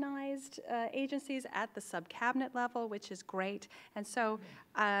galvanized agencies at the sub-cabinet level, which is great. And so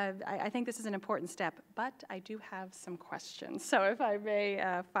I think this is an important step. But I do have some questions, so if I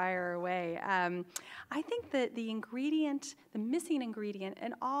may fire away. I think that the missing ingredient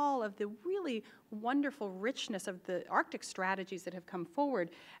in all of the really wonderful richness of the Arctic strategies that have come forward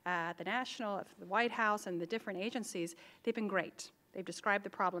at the national, at the White House, and the different agencies, they've been great. They've described the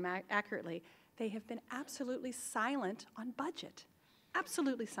problem accurately. They have been absolutely silent on budget,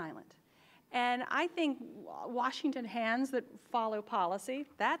 absolutely silent. And I think Washington hands that follow policy,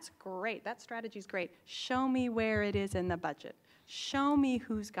 that's great. That strategy's great. Show me where it is in the budget. Show me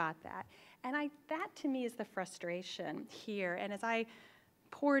who's got that. And that to me is the frustration here. And as I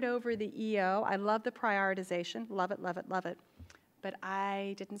poured over the EO, I love the prioritization, love it, love it, love it. But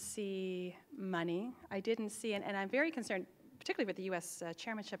I didn't see money. I didn't see, and I'm very concerned, particularly with the U.S.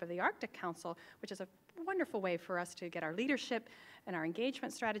 Chairmanship of the Arctic Council, which is a wonderful way for us to get our leadership and our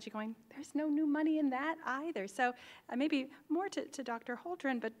engagement strategy going. There's no new money in that either. So maybe more to Dr.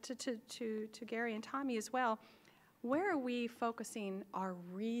 Holdren, but to Gary and Tommy as well. Where are we focusing our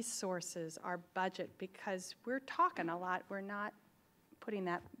resources, our budget? Because we're talking a lot. We're not putting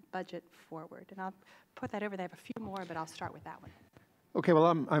that budget forward. And I'll put that over there. I have a few more, but I'll start with that one. Okay, well,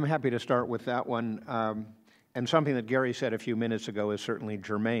 I'm happy to start with that one. And something that Gary said a few minutes ago is certainly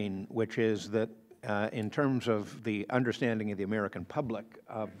germane, which is that in terms of the understanding of the American public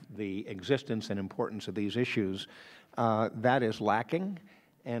of the existence and importance of these issues, that is lacking,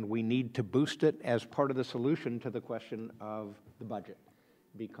 and we need to boost it as part of the solution to the question of the budget.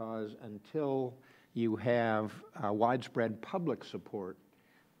 Because until you have widespread public support,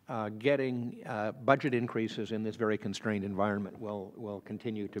 getting budget increases in this very constrained environment will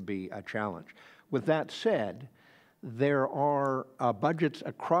continue to be a challenge. With that said, there are budgets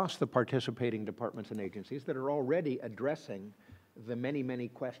across the participating departments and agencies that are already addressing the many, many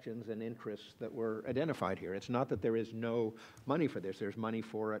questions and interests that were identified here. It's not that there is no money for this. There's money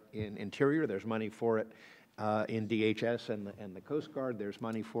for it in Interior. There's money for it in DHS and the Coast Guard. There's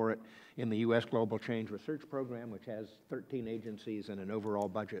money for it in the U.S. Global Change Research Program, which has 13 agencies and an overall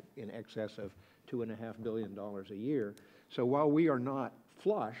budget in excess of $2.5 billion a year. So while we are not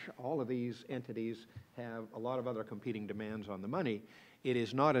flush, all of these entities have a lot of other competing demands on the money. It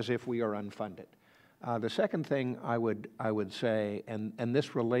is not as if we are unfunded. The second thing I would say, and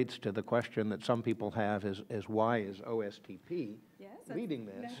this relates to the question that some people have, is why is OSTP leading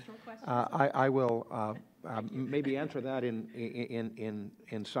this? I will maybe answer that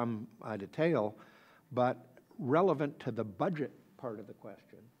in some detail, but relevant to the budget part of the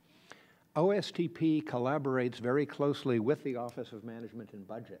question. OSTP collaborates very closely with the Office of Management and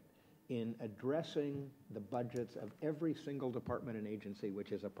Budget in addressing the budgets of every single department and agency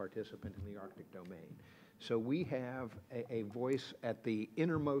which is a participant in the Arctic domain. So we have a voice at the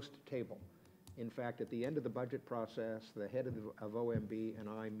innermost table. In fact, at the end of the budget process, the head of OMB and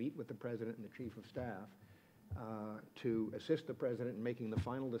I meet with the President and the Chief of Staff to assist the President in making the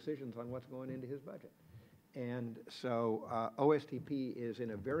final decisions on what's going into his budget. And so OSTP is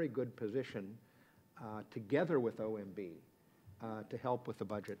in a very good position, together with OMB, to help with the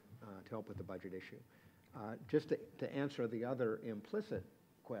budget, issue. Just to answer the other implicit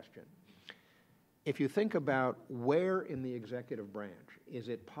question, if you think about where in the executive branch is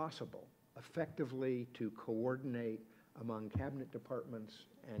it possible effectively to coordinate among cabinet departments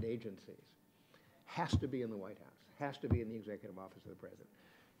and agencies, has to be in the White House, has to be in the Executive Office of the President.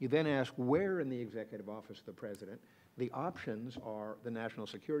 You then ask where in the Executive Office of the President. The options are the National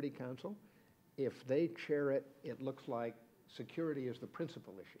Security Council. If they chair it, it looks like security is the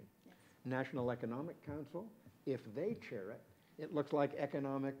principal issue. Yes. National Economic Council, if they chair it, it looks like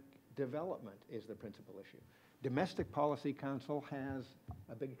economic development is the principal issue. Domestic Policy Council has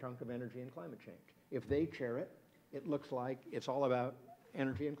a big chunk of energy and climate change. If they chair it, it looks like it's all about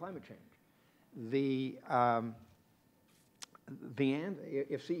energy and climate change. If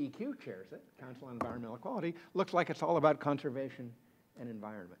CEQ chairs it, Council on Environmental Quality, looks like it's all about conservation and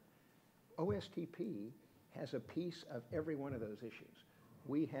environment. OSTP has a piece of every one of those issues.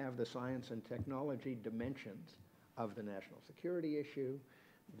 We have the science and technology dimensions of the national security issue,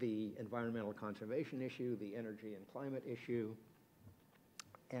 the environmental conservation issue, the energy and climate issue.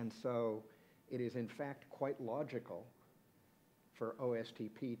 And so it is in fact quite logical for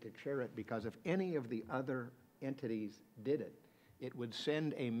OSTP to chair it, because if any of the other entities did it, it would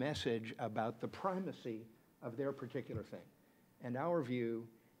send a message about the primacy of their particular thing. And our view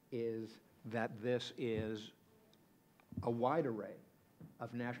is that this is a wide array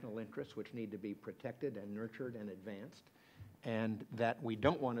of national interests which need to be protected and nurtured and advanced, and that we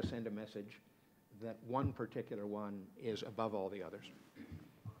don't want to send a message that one particular one is above all the others.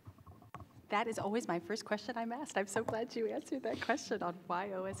 That is always my first question I'm asked. I'm so glad you answered that question on why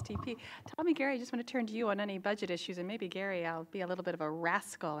OSTP. Tommy, Gary, I just want to turn to you on any budget issues, and maybe, Gary, I'll be a little bit of a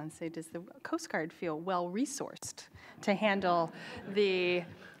rascal and say, does the Coast Guard feel well-resourced to handle the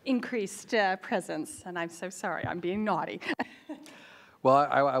increased presence? And I'm so sorry, I'm being naughty. Well,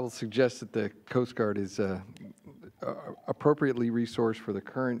 I will suggest that the Coast Guard is appropriately resourced for the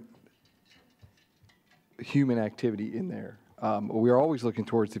current human activity in there. We are always looking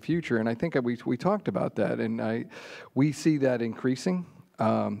towards the future, and I think we talked about that, and we see that increasing.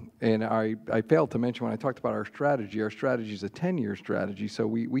 And I failed to mention when I talked about our strategy is a 10-year strategy. So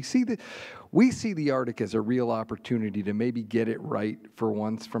we see the Arctic as a real opportunity to maybe get it right for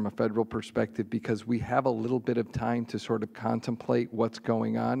once from a federal perspective, because we have a little bit of time to sort of contemplate what's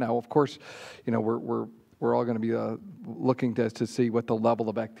going on. Now, of course, you know, we're all going to be looking to see what the level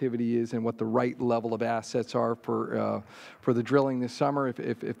of activity is and what the right level of assets are for the drilling this summer,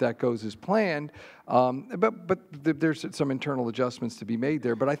 if that goes as planned. But there's some internal adjustments to be made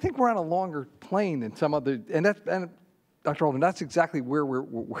there. But I think we're on a longer plane than some other, and Dr. Holdren, that's exactly where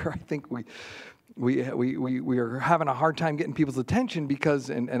I think we are having a hard time getting people's attention,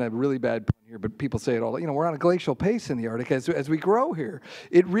 because, and a really bad pun here, but people say it all, you know, we're on a glacial pace in the Arctic as we grow here.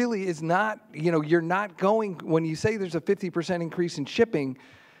 It really is not, you know, you're not going, when you say there's a 50% increase in shipping,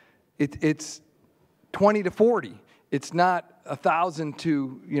 it's 20 to 40. It's not 1,000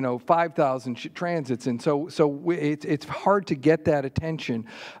 to, you know, 5,000 transits. And so it's hard to get that attention.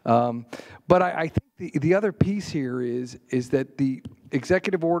 But I think the other piece here is that the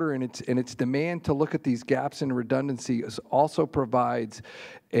executive order and its demand to look at these gaps in redundancy also provides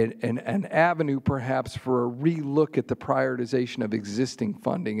an avenue perhaps for a relook at the prioritization of existing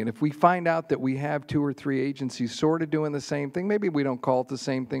funding. And if we find out that we have 2 or 3 agencies sort of doing the same thing, maybe we don't call it the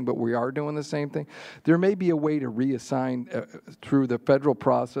same thing, but we are doing the same thing, there may be a way to reassign through the federal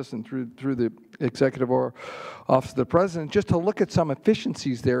process and through the Executive Office of the President, just to look at some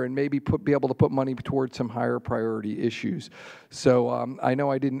efficiencies there and maybe be able to put money towards some higher priority issues. So I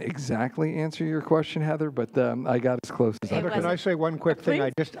know I didn't exactly answer your question, Heather, but I got as close as I could. Heather, can I say one quick thing?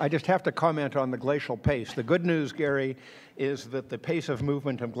 I just have to comment on the glacial pace. The good news, Gary, is that the pace of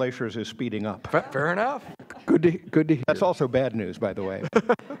movement of glaciers is speeding up. Fair enough. Good to hear. That's also bad news, by the way.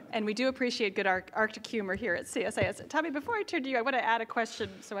 And we do appreciate good Arctic humor here at CSIS. Tommy, before I turn to you, I want to add a question,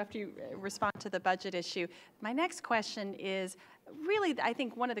 so after you respond to the budget issue. My next question is, really, I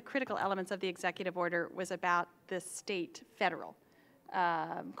think one of the critical elements of the executive order was about the state-federal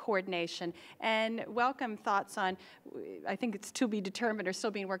coordination. And welcome thoughts on, I think it's to be determined or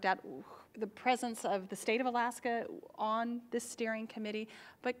still being worked out, the presence of the state of Alaska on this steering committee.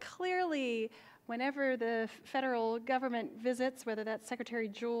 But clearly, whenever the federal government visits, whether that's Secretary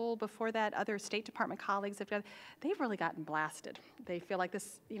Jewell, before that other State Department colleagues have done, they've really gotten blasted. They feel like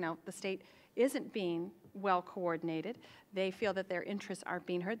this, the state isn't being well coordinated. They feel that their interests aren't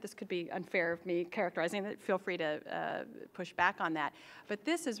being heard. This could be unfair of me characterizing it. Feel free to push back on that. But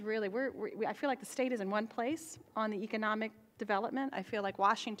this is really, I feel like the state is in one place on the economic development. I feel like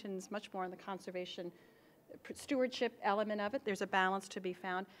Washington's much more on the conservation stewardship element of it. There's a balance to be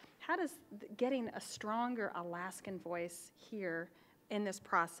found. How does getting a stronger Alaskan voice here in this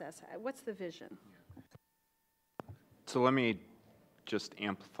process, what's the vision? So let me just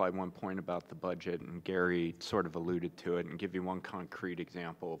amplify one point about the budget, and Gary sort of alluded to it, and give you one concrete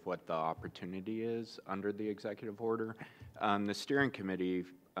example of what the opportunity is under the executive order. The steering committee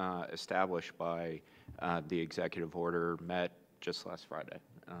established by the executive order met just last Friday,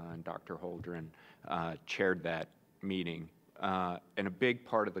 and Dr. Holdren chaired that meeting. And a big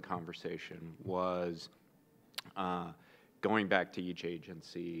part of the conversation was going back to each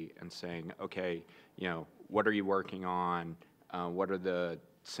agency and saying, okay, what are you working on? What are the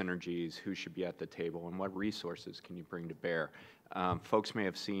synergies? Who should be at the table? And what resources can you bring to bear? Folks may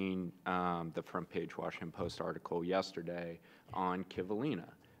have seen the front page Washington Post article yesterday on Kivalina.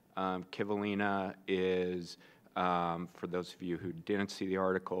 Kivalina is, for those of you who didn't see the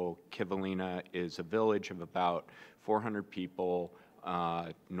article, Kivalina is a village of about 400 people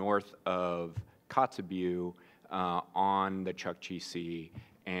north of Kotzebue on the Chukchi Sea,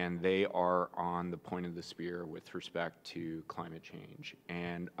 and they are on the point of the spear with respect to climate change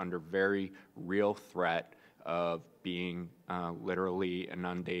and under very real threat of being literally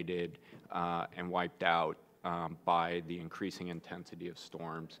inundated and wiped out by the increasing intensity of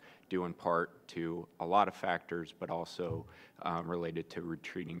storms, due in part to a lot of factors, but also related to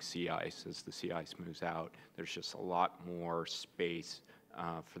retreating sea ice. As the sea ice moves out, there's just a lot more space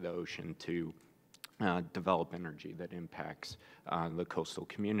for the ocean to develop energy that impacts the coastal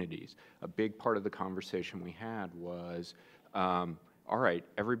communities. A big part of the conversation we had was, all right,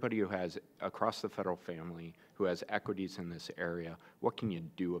 everybody who has, across the federal family, who has equities in this area, what can you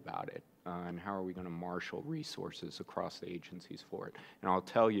do about it? And how are we going to marshal resources across the agencies for it? And I'll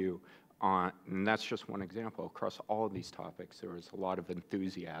tell you, and that's just one example, across all of these topics, there was a lot of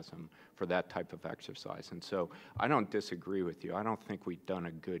enthusiasm for that type of exercise. And so I don't disagree with you. I don't think we've done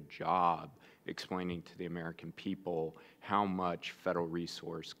a good job explaining to the American people how much federal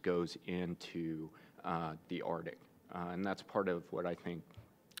resource goes into the Arctic. And that's part of what I think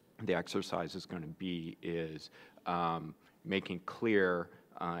the exercise is going to be, is making clear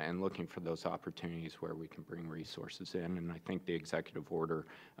and looking for those opportunities where we can bring resources in. And I think the executive order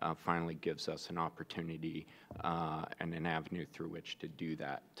finally gives us an opportunity and an avenue through which to do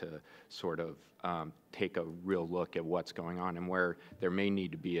that, to sort of take a real look at what's going on and where there may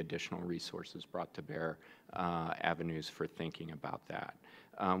need to be additional resources brought to bear, avenues for thinking about that.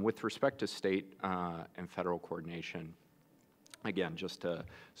 With respect to state and federal coordination, again, just to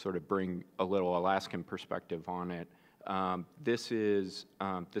sort of bring a little Alaskan perspective on it, this is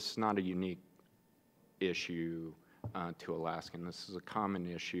not a unique issue to Alaskan. This is a common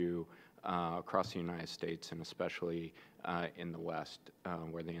issue across the United States, and especially in the West,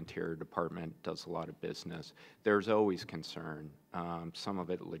 where the Interior Department does a lot of business. There's always concern, some of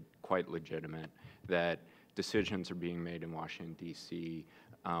it quite legitimate, that decisions are being made in Washington, D.C.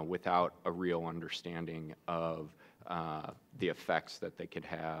 Without a real understanding of the effects that they could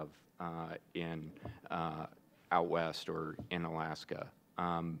have in out west or in Alaska.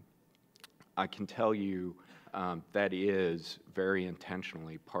 I can tell you that is very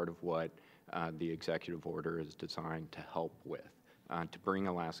intentionally part of what the executive order is designed to help with, to bring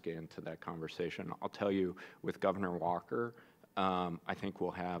Alaska into that conversation. I'll tell you, with Governor Walker, I think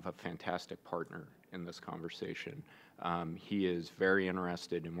we'll have a fantastic partner in this conversation. He is very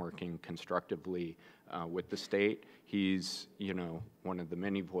interested in working constructively with the state. He's, one of the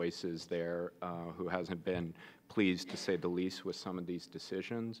many voices there who hasn't been pleased, to say the least, with some of these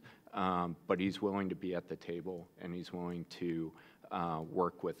decisions, but he's willing to be at the table, and he's willing to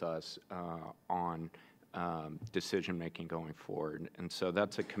work with us on decision-making going forward. And so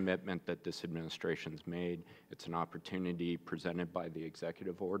that's a commitment that this administration's made. It's an opportunity presented by the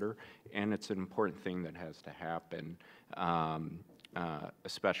executive order, and it's an important thing that has to happen,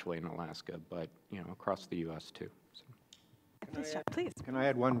 especially in Alaska, but across the U.S. too. So. Please. Can I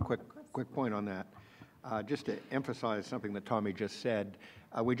add one quick point on that? Just to emphasize something that Tommy just said,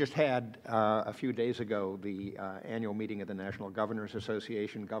 we just had a few days ago the annual meeting of the National Governors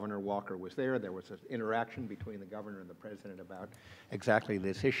Association. Governor Walker was there. There was an interaction between the governor and the president about exactly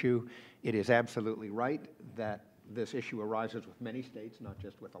this issue. It is absolutely right that this issue arises with many states, not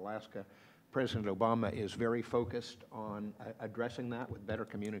just with Alaska. President Obama is very focused on addressing that with better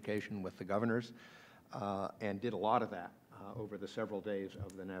communication with the governors, and did a lot of that over the several days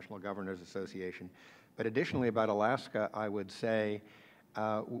of the National Governors Association. But additionally, about Alaska, I would say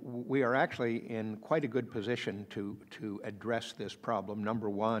we are actually in quite a good position to address this problem. Number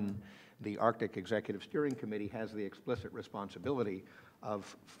one, the Arctic Executive Steering Committee has the explicit responsibility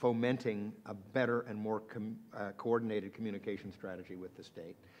of fomenting a better and more coordinated communication strategy with the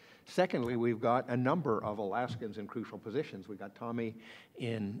state. Secondly, we've got a number of Alaskans in crucial positions. We've got Tommy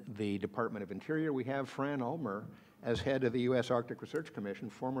in the Department of Interior. We have Fran Ulmer as head of the U.S. Arctic Research Commission,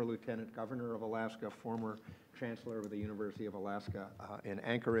 former Lieutenant Governor of Alaska, former Chancellor of the University of Alaska in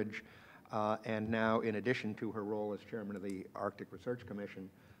Anchorage, and now, in addition to her role as Chairman of the Arctic Research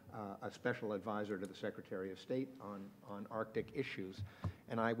Commission, a special advisor to the Secretary of State on Arctic issues.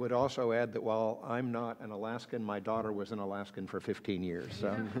 And I would also add that while I'm not an Alaskan, my daughter was an Alaskan for 15 years.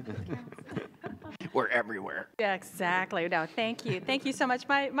 So. We're everywhere. Yeah, exactly. No, thank you. Thank you so much.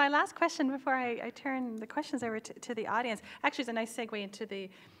 My last question before I turn the questions over to the audience actually is a nice segue into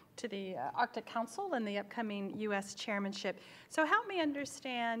the Arctic Council and the upcoming U.S. chairmanship. So help me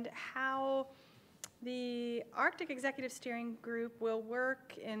understand how the Arctic Executive Steering Group will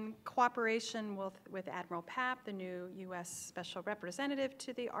work in cooperation with Admiral Papp, the new U.S. Special Representative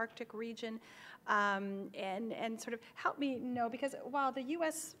to the Arctic region, and sort of help me know, because while the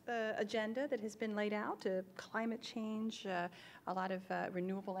U.S. Agenda that has been laid out, climate change, a lot of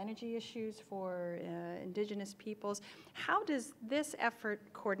renewable energy issues for indigenous peoples, how does this effort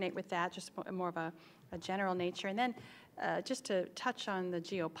coordinate with that, just more of a general nature? And then just to touch on the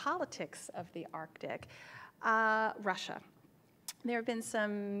geopolitics of the Arctic, Russia. There have been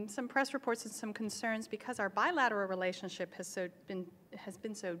some press reports and some concerns because our bilateral relationship has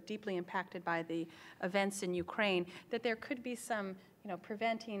been so deeply impacted by the events in Ukraine that there could be some,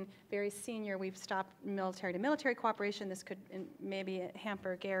 preventing very senior. We've stopped military-to-military cooperation. This could maybe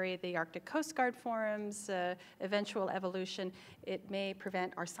hamper, Gary, the Arctic Coast Guard forum's eventual evolution. It may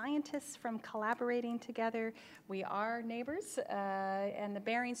prevent our scientists from collaborating together. We are neighbors, and the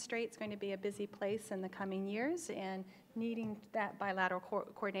Bering Strait is going to be a busy place in the coming years, and needing that bilateral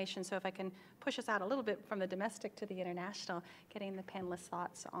coordination. So if I can push us out a little bit from the domestic to the international, getting the panelists'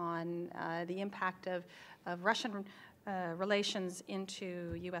 thoughts on the impact of Russian relations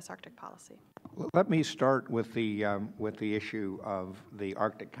into U.S. Arctic policy. Let me start with the issue of the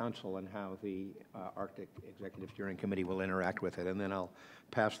Arctic Council and how the Arctic Executive Steering Committee will interact with it, and then I'll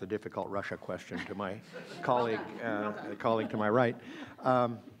pass the difficult Russia question to my colleague, the colleague to my right.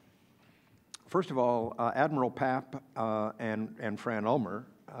 First of all, Admiral Papp and Fran Ulmer,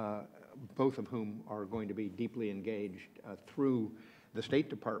 both of whom are going to be deeply engaged through the State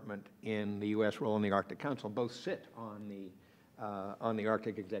Department in the U.S. role in the Arctic Council, both sit on the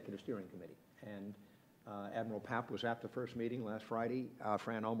Arctic Executive Steering Committee. And Admiral Papp was at the first meeting last Friday.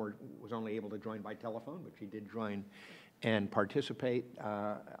 Fran Ulmer was only able to join by telephone, but she did join and participate.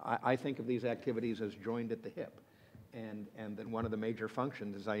 I think of these activities as joined at the hip. And that one of the major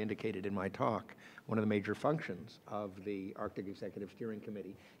functions, as I indicated in my talk, one of the major functions of the Arctic Executive Steering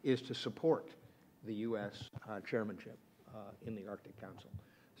Committee is to support the U.S. chairmanship in the Arctic Council.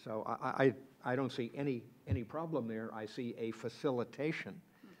 So I don't see any problem there. I see a facilitation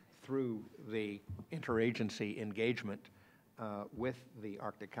through the interagency engagement with the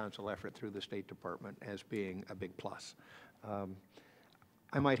Arctic Council effort through the State Department as being a big plus.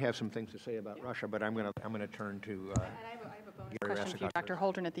 I might have some things to say about Russia, but I'm going to turn to And I have a bonus question for you, Dr.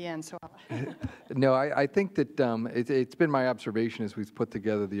 Holdren, at the end. So No, I think that it's been my observation as we've put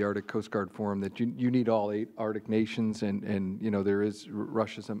together the Arctic Coast Guard Forum that you need all 8 Arctic nations, and there is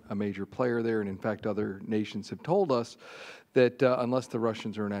Russia's a major player there, and in fact other nations have told us that unless the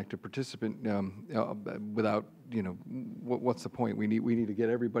Russians are an active participant, without what's the point? We need to get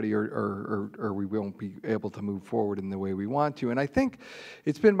everybody, or we won't be able to move forward in the way we want to. And I think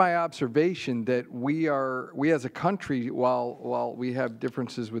it's been my observation that we as a country, while we have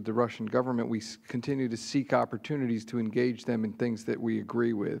differences with the Russian government, we continue to seek opportunities to engage them in things that we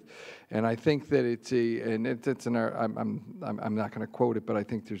agree with. And I think that I'm not going to quote it, but I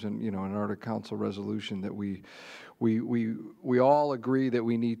think there's an Arctic Council resolution that we all agree that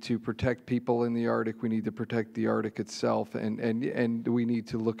we need to protect people in the Arctic, we need to protect the Arctic itself, and we need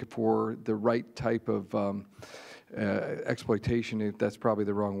to look for the right type of exploitation, if that's probably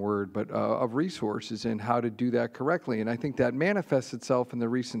the wrong word, but of resources and how to do that correctly. And I think that manifests itself in the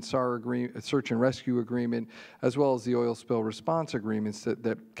recent search and rescue agreement, as well as the oil spill response agreements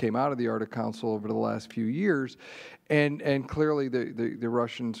that came out of the Arctic Council over the last few years. And clearly the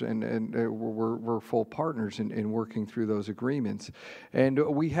Russians were full partners in working through those agreements. And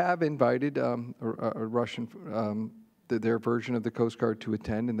we have invited a Russian their version of the Coast Guard to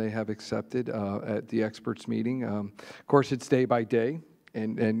attend, and they have accepted at the experts meeting. Of course, it's day by day,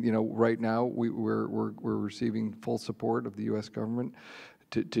 and you know, right now we're receiving full support of the U.S. government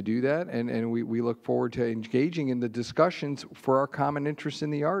to do that, and we look forward to engaging in the discussions for our common interests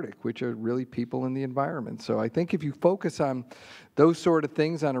in the Arctic, which are really people and the environment. So I think if you focus on those sort of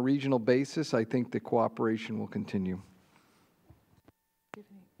things on a regional basis, I think the cooperation will continue.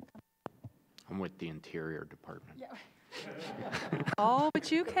 I'm with the Interior Department. Yeah. Oh,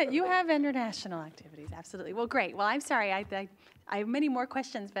 but you have international activities, absolutely. Well, great. Well, I'm sorry. I have many more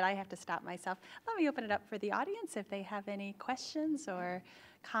questions, but I have to stop myself. Let me open it up for the audience if they have any questions or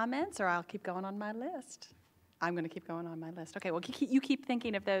comments, or I'll keep going on my list. I'm going to keep going on my list. Okay, well, you keep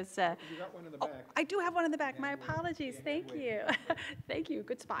thinking of those. You got one in the back. Oh, I do have one in the back. My apologies. Thank you. Thank you.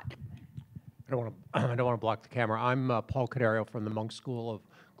 Good spot. I don't want to block the camera. I'm Paul Cadario from the Munk School of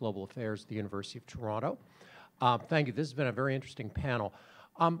Global Affairs at the University of Toronto. Thank you. This has been a very interesting panel.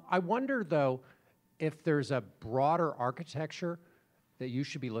 I wonder, though, if there's a broader architecture that you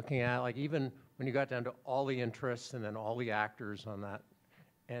should be looking at, like even when you got down to all the interests and then all the actors on that,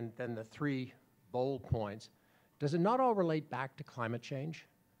 and then the three bold points, does it not all relate back to climate change?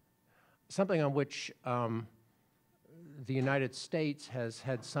 Something on which the United States has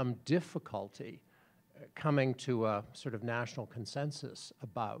had some difficulty coming to a sort of national consensus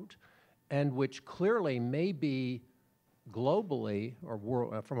about, and which clearly may be globally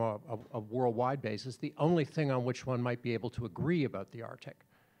or from a worldwide basis the only thing on which one might be able to agree about the Arctic,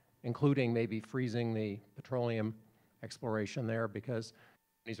 including maybe freezing the petroleum exploration there, because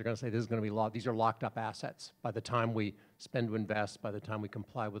these are going to say this is going to be these are locked up assets. By the time we spend to invest, by the time we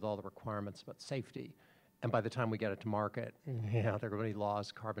comply with all the requirements about safety, and by the time we get it to market, you know, there are going to be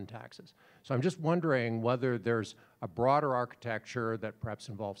laws, carbon taxes. So I'm just wondering whether there's a broader architecture that perhaps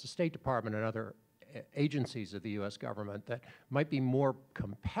involves the State Department and other agencies of the U.S. government that might be more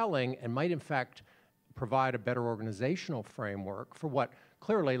compelling and might in fact provide a better organizational framework for what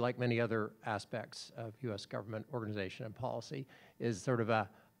clearly, like many other aspects of U.S. government organization and policy, is sort of a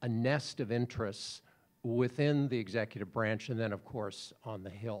nest of interests within the executive branch and then, of course, on the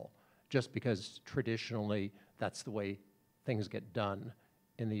Hill, just because traditionally that's the way things get done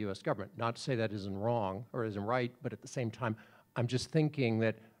in the U.S. government. Not to say that isn't wrong or isn't right, but at the same time, I'm just thinking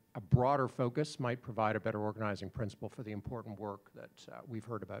that a broader focus might provide a better organizing principle for the important work that we've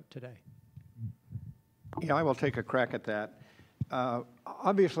heard about today. Yeah, I will take a crack at that.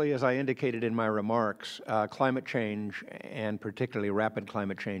 Obviously, as I indicated in my remarks, climate change, and particularly rapid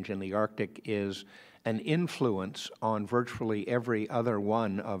climate change in the Arctic, is an influence on virtually every other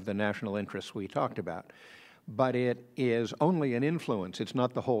one of the national interests we talked about. But it is only an influence. It's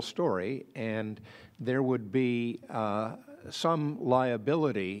not the whole story, and there would be some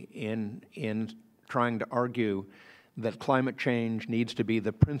liability in trying to argue that climate change needs to be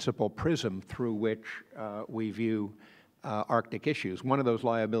the principal prism through which we view Arctic issues. One of those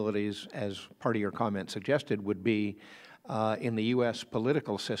liabilities, as part of your comment suggested, would be in the U.S.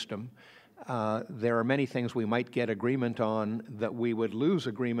 political system. There are many things we might get agreement on that we would lose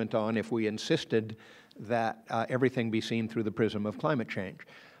agreement on if we insisted that everything be seen through the prism of climate change.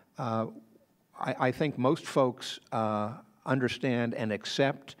 I think most folks understand and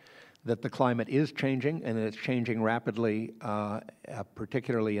accept that the climate is changing and that it's changing rapidly,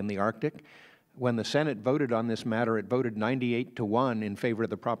 particularly in the Arctic. When the Senate voted on this matter, it voted 98-1 in favor of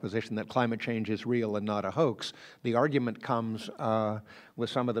the proposition that climate change is real and not a hoax. The argument comes with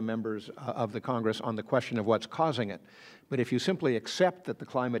some of the members of the Congress on the question of what's causing it. But if you simply accept that the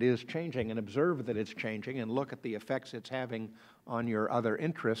climate is changing and observe that it's changing and look at the effects it's having on your other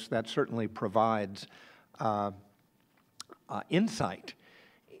interests, that certainly provides insight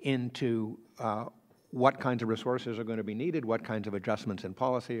into what kinds of resources are going to be needed, what kinds of adjustments in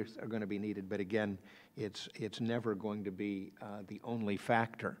policy are going to be needed. But again, it's never going to be the only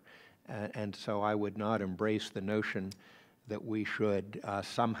factor. And so I would not embrace the notion that we should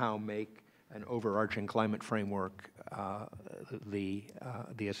somehow make an overarching climate framework the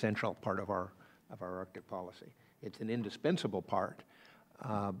essential part of our Arctic policy. It's an indispensable part,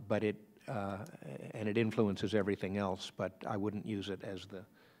 but it influences everything else. But I wouldn't use it as the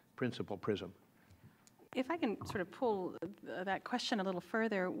principal prism. If I can sort of pull that question a little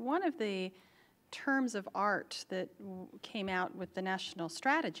further, one of the terms of art that came out with the national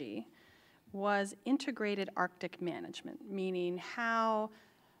strategy was integrated Arctic management, meaning how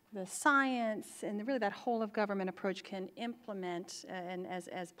the science and really that whole of government approach can implement, and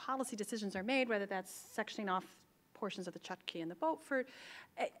as policy decisions are made, whether that's sectioning off portions of the Chukchi and the Beaufort.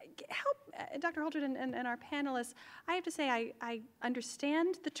 Help, Dr. Holdren and our panelists, I have to say I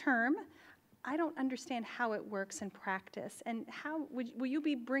understand the term. I don't understand how it works in practice. And how will you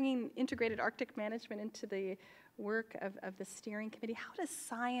be bringing integrated Arctic management into the work of the steering committee? How does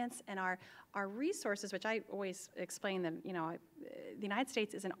science and our resources, which I always explain that, you know, the United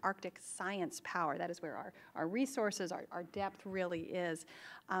States is an Arctic science power. That is where our resources, our depth really is.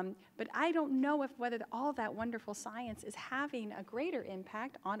 But I don't know whether all that wonderful science is having a greater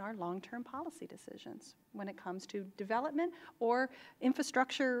impact on our long-term policy decisions when it comes to development or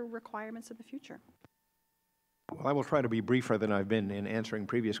infrastructure requirements of the future. Well, I will try to be briefer than I've been in answering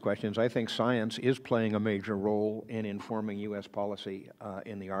previous questions. I think science is playing a major role in informing U.S. policy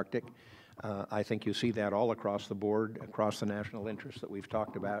in the Arctic. I think you see that all across the board, across the national interests that we've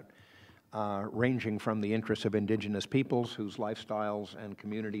talked about, ranging from the interests of indigenous peoples whose lifestyles and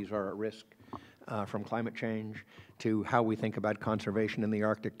communities are at risk from climate change, to how we think about conservation in the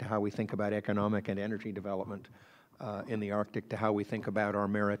Arctic, to how we think about economic and energy development in the Arctic, to how we think about our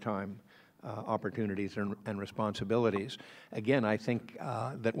maritime opportunities and responsibilities. Again, I think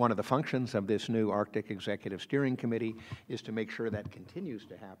that one of the functions of this new Arctic Executive Steering Committee is to make sure that continues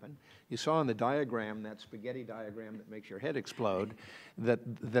to happen. You saw in the diagram, that spaghetti diagram that makes your head explode,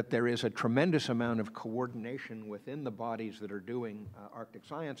 that there is a tremendous amount of coordination within the bodies that are doing Arctic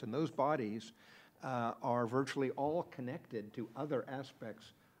science, and those bodies are virtually all connected to other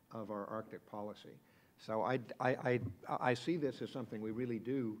aspects of our Arctic policy. So I see this as something we really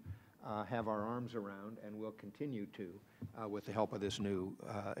do have our arms around, and will continue to with the help of this new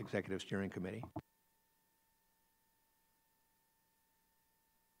Executive Steering Committee.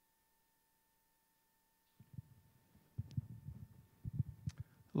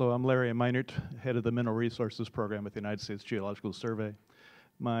 Hello, I'm Larry Meinert, head of the Mineral Resources Program at the United States Geological Survey.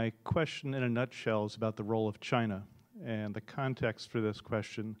 My question in a nutshell is about the role of China, and the context for this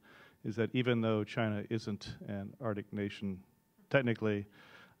question is that even though China isn't an Arctic nation technically,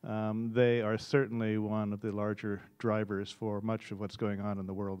 they are certainly one of the larger drivers for much of what's going on in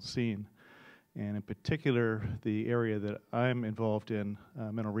the world scene. And in particular, the area that I'm involved in,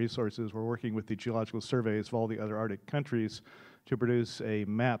 mineral resources, we're working with the geological surveys of all the other Arctic countries to produce a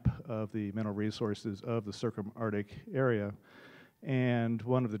map of the mineral resources of the circum-Arctic area. And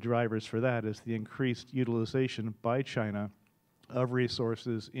one of the drivers for that is the increased utilization by China of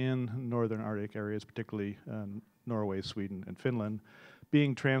resources in northern Arctic areas, particularly Norway, Sweden, and Finland,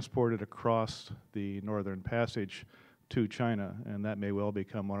 being transported across the Northern Passage to China, and that may well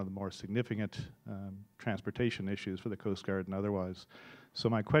become one of the more significant transportation issues for the Coast Guard and otherwise. So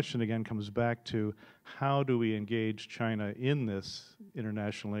my question again comes back to, how do we engage China in this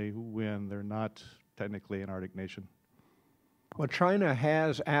internationally when they're not technically an Arctic nation? Well, China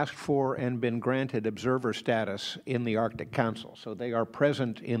has asked for and been granted observer status in the Arctic Council, so they are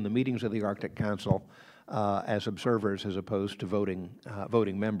present in the meetings of the Arctic Council as observers as opposed to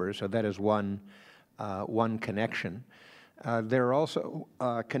voting members. So that is one connection. There are also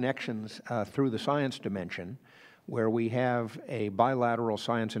connections through the science dimension, where we have a bilateral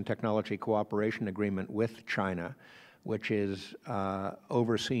science and technology cooperation agreement with China, which is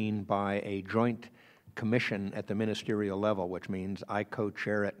overseen by a joint commission at the ministerial level, which means I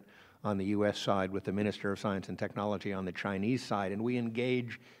co-chair it on the U.S. side with the Minister of Science and Technology on the Chinese side. And we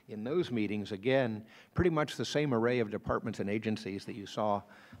engage in those meetings, again, pretty much the same array of departments and agencies that you saw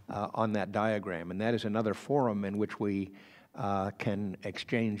on that diagram. And that is another forum in which we can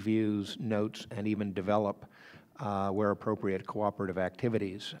exchange views, notes, and even develop, where appropriate, cooperative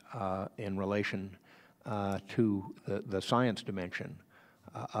activities in relation to the science dimension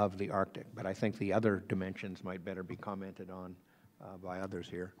of the Arctic. But I think the other dimensions might better be commented on by others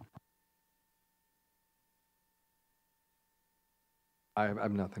here. I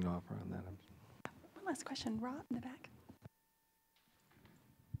have nothing to offer on that. One last question, Rob in the back.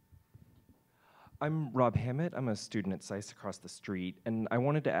 I'm Rob Hammett. I'm a student at SAIS across the street, and I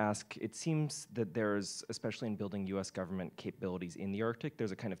wanted to ask, it seems that there's, especially in building U.S. government capabilities in the Arctic,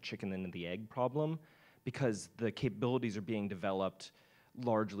 there's a kind of chicken and the egg problem, because the capabilities are being developed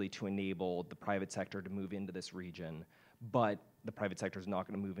largely to enable the private sector to move into this region, but the private sector is not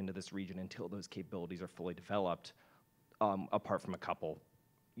going to move into this region until those capabilities are fully developed, apart from a couple,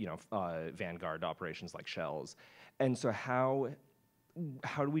 vanguard operations like Shell's. And so how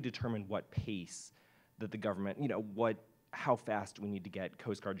do we determine what pace that the government, what how fast we need to get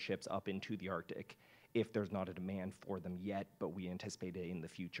Coast Guard ships up into the Arctic if there's not a demand for them yet, but we anticipate it in the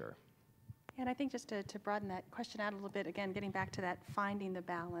future. And I think just to broaden that question out a little bit, again, getting back to that finding the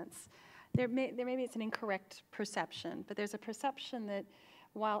balance, there maybe it's an incorrect perception, but there's a perception that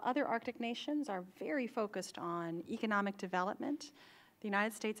while other Arctic nations are very focused on economic development, the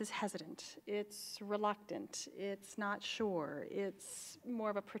United States is hesitant, it's reluctant, it's not sure, it's more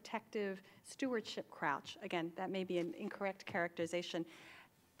of a protective stewardship crouch. Again, that may be an incorrect characterization.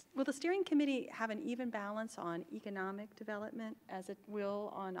 Will the steering committee have an even balance on economic development as it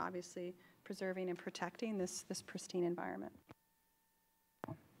will on obviously preserving and protecting this pristine environment?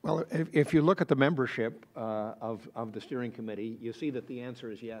 Well, if you look at the membership of the steering committee, you see that the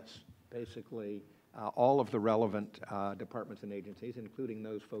answer is yes. Basically, all of the relevant departments and agencies, including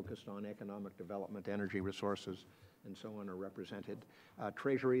those focused on economic development, energy resources, and so on, are represented.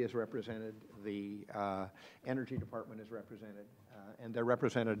 Treasury is represented, the Energy Department is represented, and they're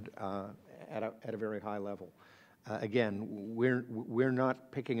represented at a very high level. Again, we're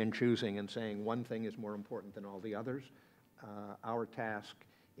not picking and choosing and saying one thing is more important than all the others. Our task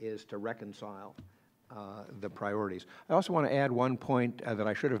is to reconcile the priorities. I also want to add one point that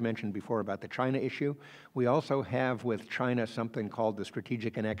I should have mentioned before about the China issue. We also have with China something called the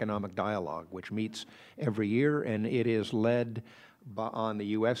Strategic and Economic Dialogue, which meets every year, and it is led on the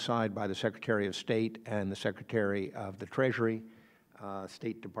U.S. side by the Secretary of State and the Secretary of the Treasury.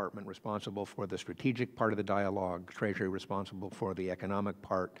 State Department responsible for the strategic part of the dialogue, Treasury responsible for the economic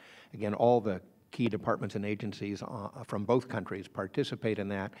part. Again, all the key departments and agencies from both countries participate in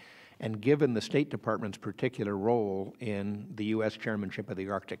that. And given the State Department's particular role in the U.S. chairmanship of the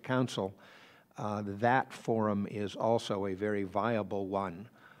Arctic Council, that forum is also a very viable one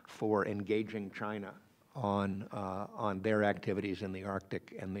for engaging China on their activities in the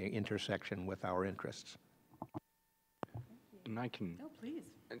Arctic and the intersection with our interests. And I can please.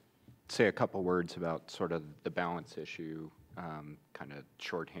 say a couple words about sort of the balance issue, kind of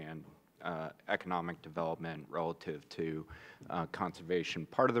shorthand. Economic development relative to conservation.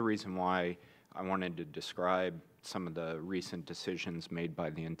 Part of the reason why I wanted to describe some of the recent decisions made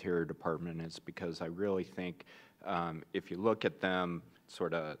by the Interior Department is because I really think if you look at them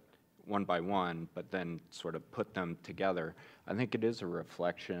sort of one by one, but then sort of put them together, I think it is a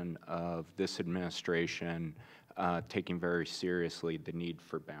reflection of this administration taking very seriously the need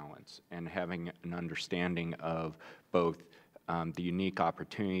for balance and having an understanding of both the unique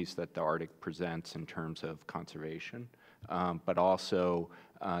opportunities that the Arctic presents in terms of conservation, but also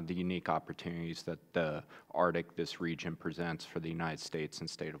the unique opportunities that the Arctic, this region, presents for the United States and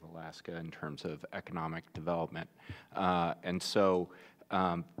state of Alaska in terms of economic development. And so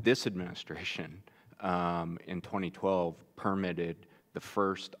this administration in 2012 permitted the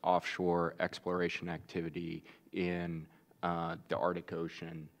first offshore exploration activity in the Arctic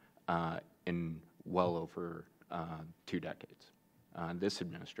Ocean in well over 2 decades. This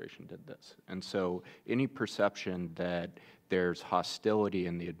administration did this. And so any perception that there's hostility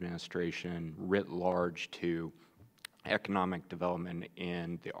in the administration writ large to economic development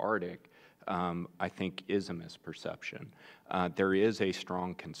in the Arctic, I think is a misperception. There is a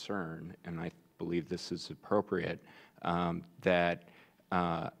strong concern, and I believe this is appropriate, that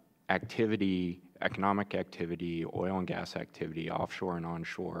activity, economic activity, oil and gas activity, offshore and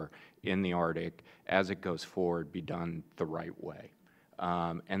onshore in the Arctic, as it goes forward, be done the right way.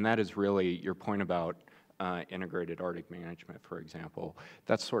 And that is really your point about integrated Arctic management, for example.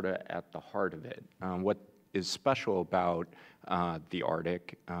 That's sort of at the heart of it. What is special about the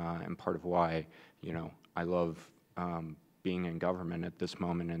Arctic, and part of why, you know, I love being in government at this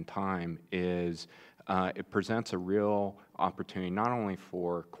moment in time, is it presents a real opportunity not only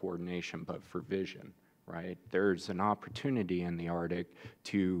for coordination but for vision, right? There's an opportunity in the Arctic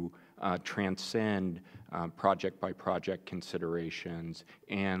to transcend project-by-project considerations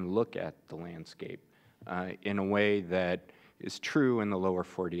and look at the landscape in a way that is true in the lower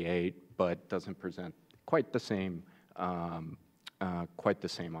 48, but doesn't present quite the same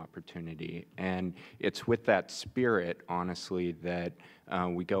opportunity. And it's with that spirit, honestly, that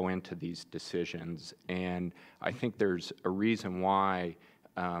we go into these decisions. And I think there's a reason why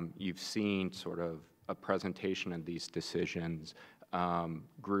you've seen sort of a presentation of these decisions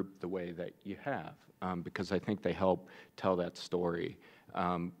grouped the way that you have, because I think they help tell that story.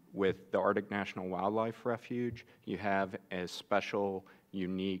 With the Arctic National Wildlife Refuge, you have a special,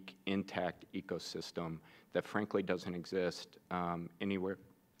 unique, intact ecosystem that frankly doesn't exist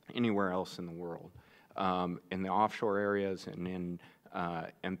anywhere else in the world. In the offshore areas and in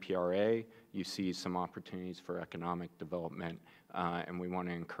MPRA, you see some opportunities for economic development, and we want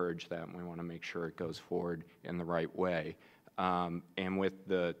to encourage that, and we want to make sure it goes forward in the right way. And with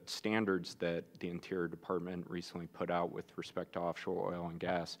the standards that the Interior Department recently put out with respect to offshore oil and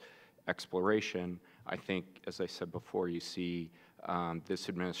gas exploration, I think, as I said before, you see this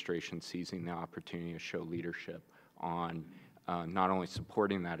administration seizing the opportunity to show leadership on not only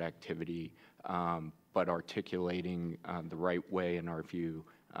supporting that activity, but articulating the right way, in our view,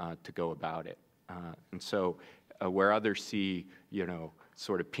 to go about it. And so where others see,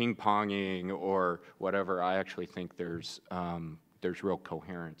 sort of ping-ponging or whatever, I actually think there's real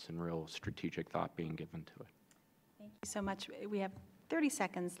coherence and real strategic thought being given to it. Thank you so much. We have 30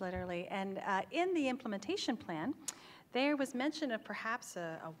 seconds, literally. And in the implementation plan, there was mention of perhaps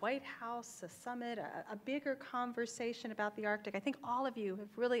a White House, a summit, a bigger conversation about the Arctic. I think all of you have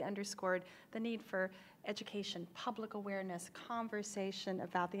really underscored the need for education, public awareness, conversation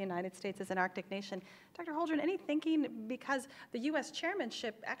about the United States as an Arctic nation. Dr. Holdren, any thinking, because the U.S.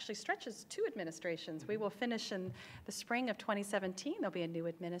 chairmanship actually stretches 2 administrations. We will finish in the spring of 2017. There'll be a new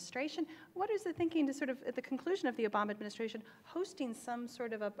administration. What is the thinking to sort of, at the conclusion of the Obama administration, hosting some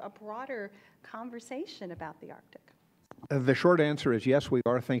sort of a broader conversation about the Arctic? The short answer is yes, we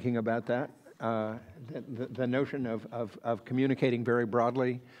are thinking about that. The notion of communicating very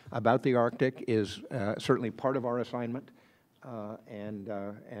broadly about the Arctic is certainly part of our assignment, and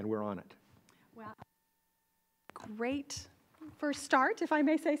we're on it. Well, great first start, if I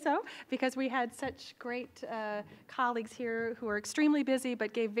may say so, because we had such great colleagues here who are extremely busy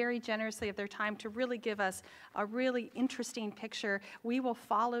but gave very generously of their time to really give us a really interesting picture. We will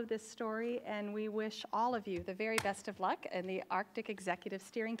follow this story, and we wish all of you the very best of luck in the Arctic Executive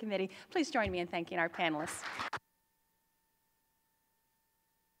Steering Committee. Please join me in thanking our panelists.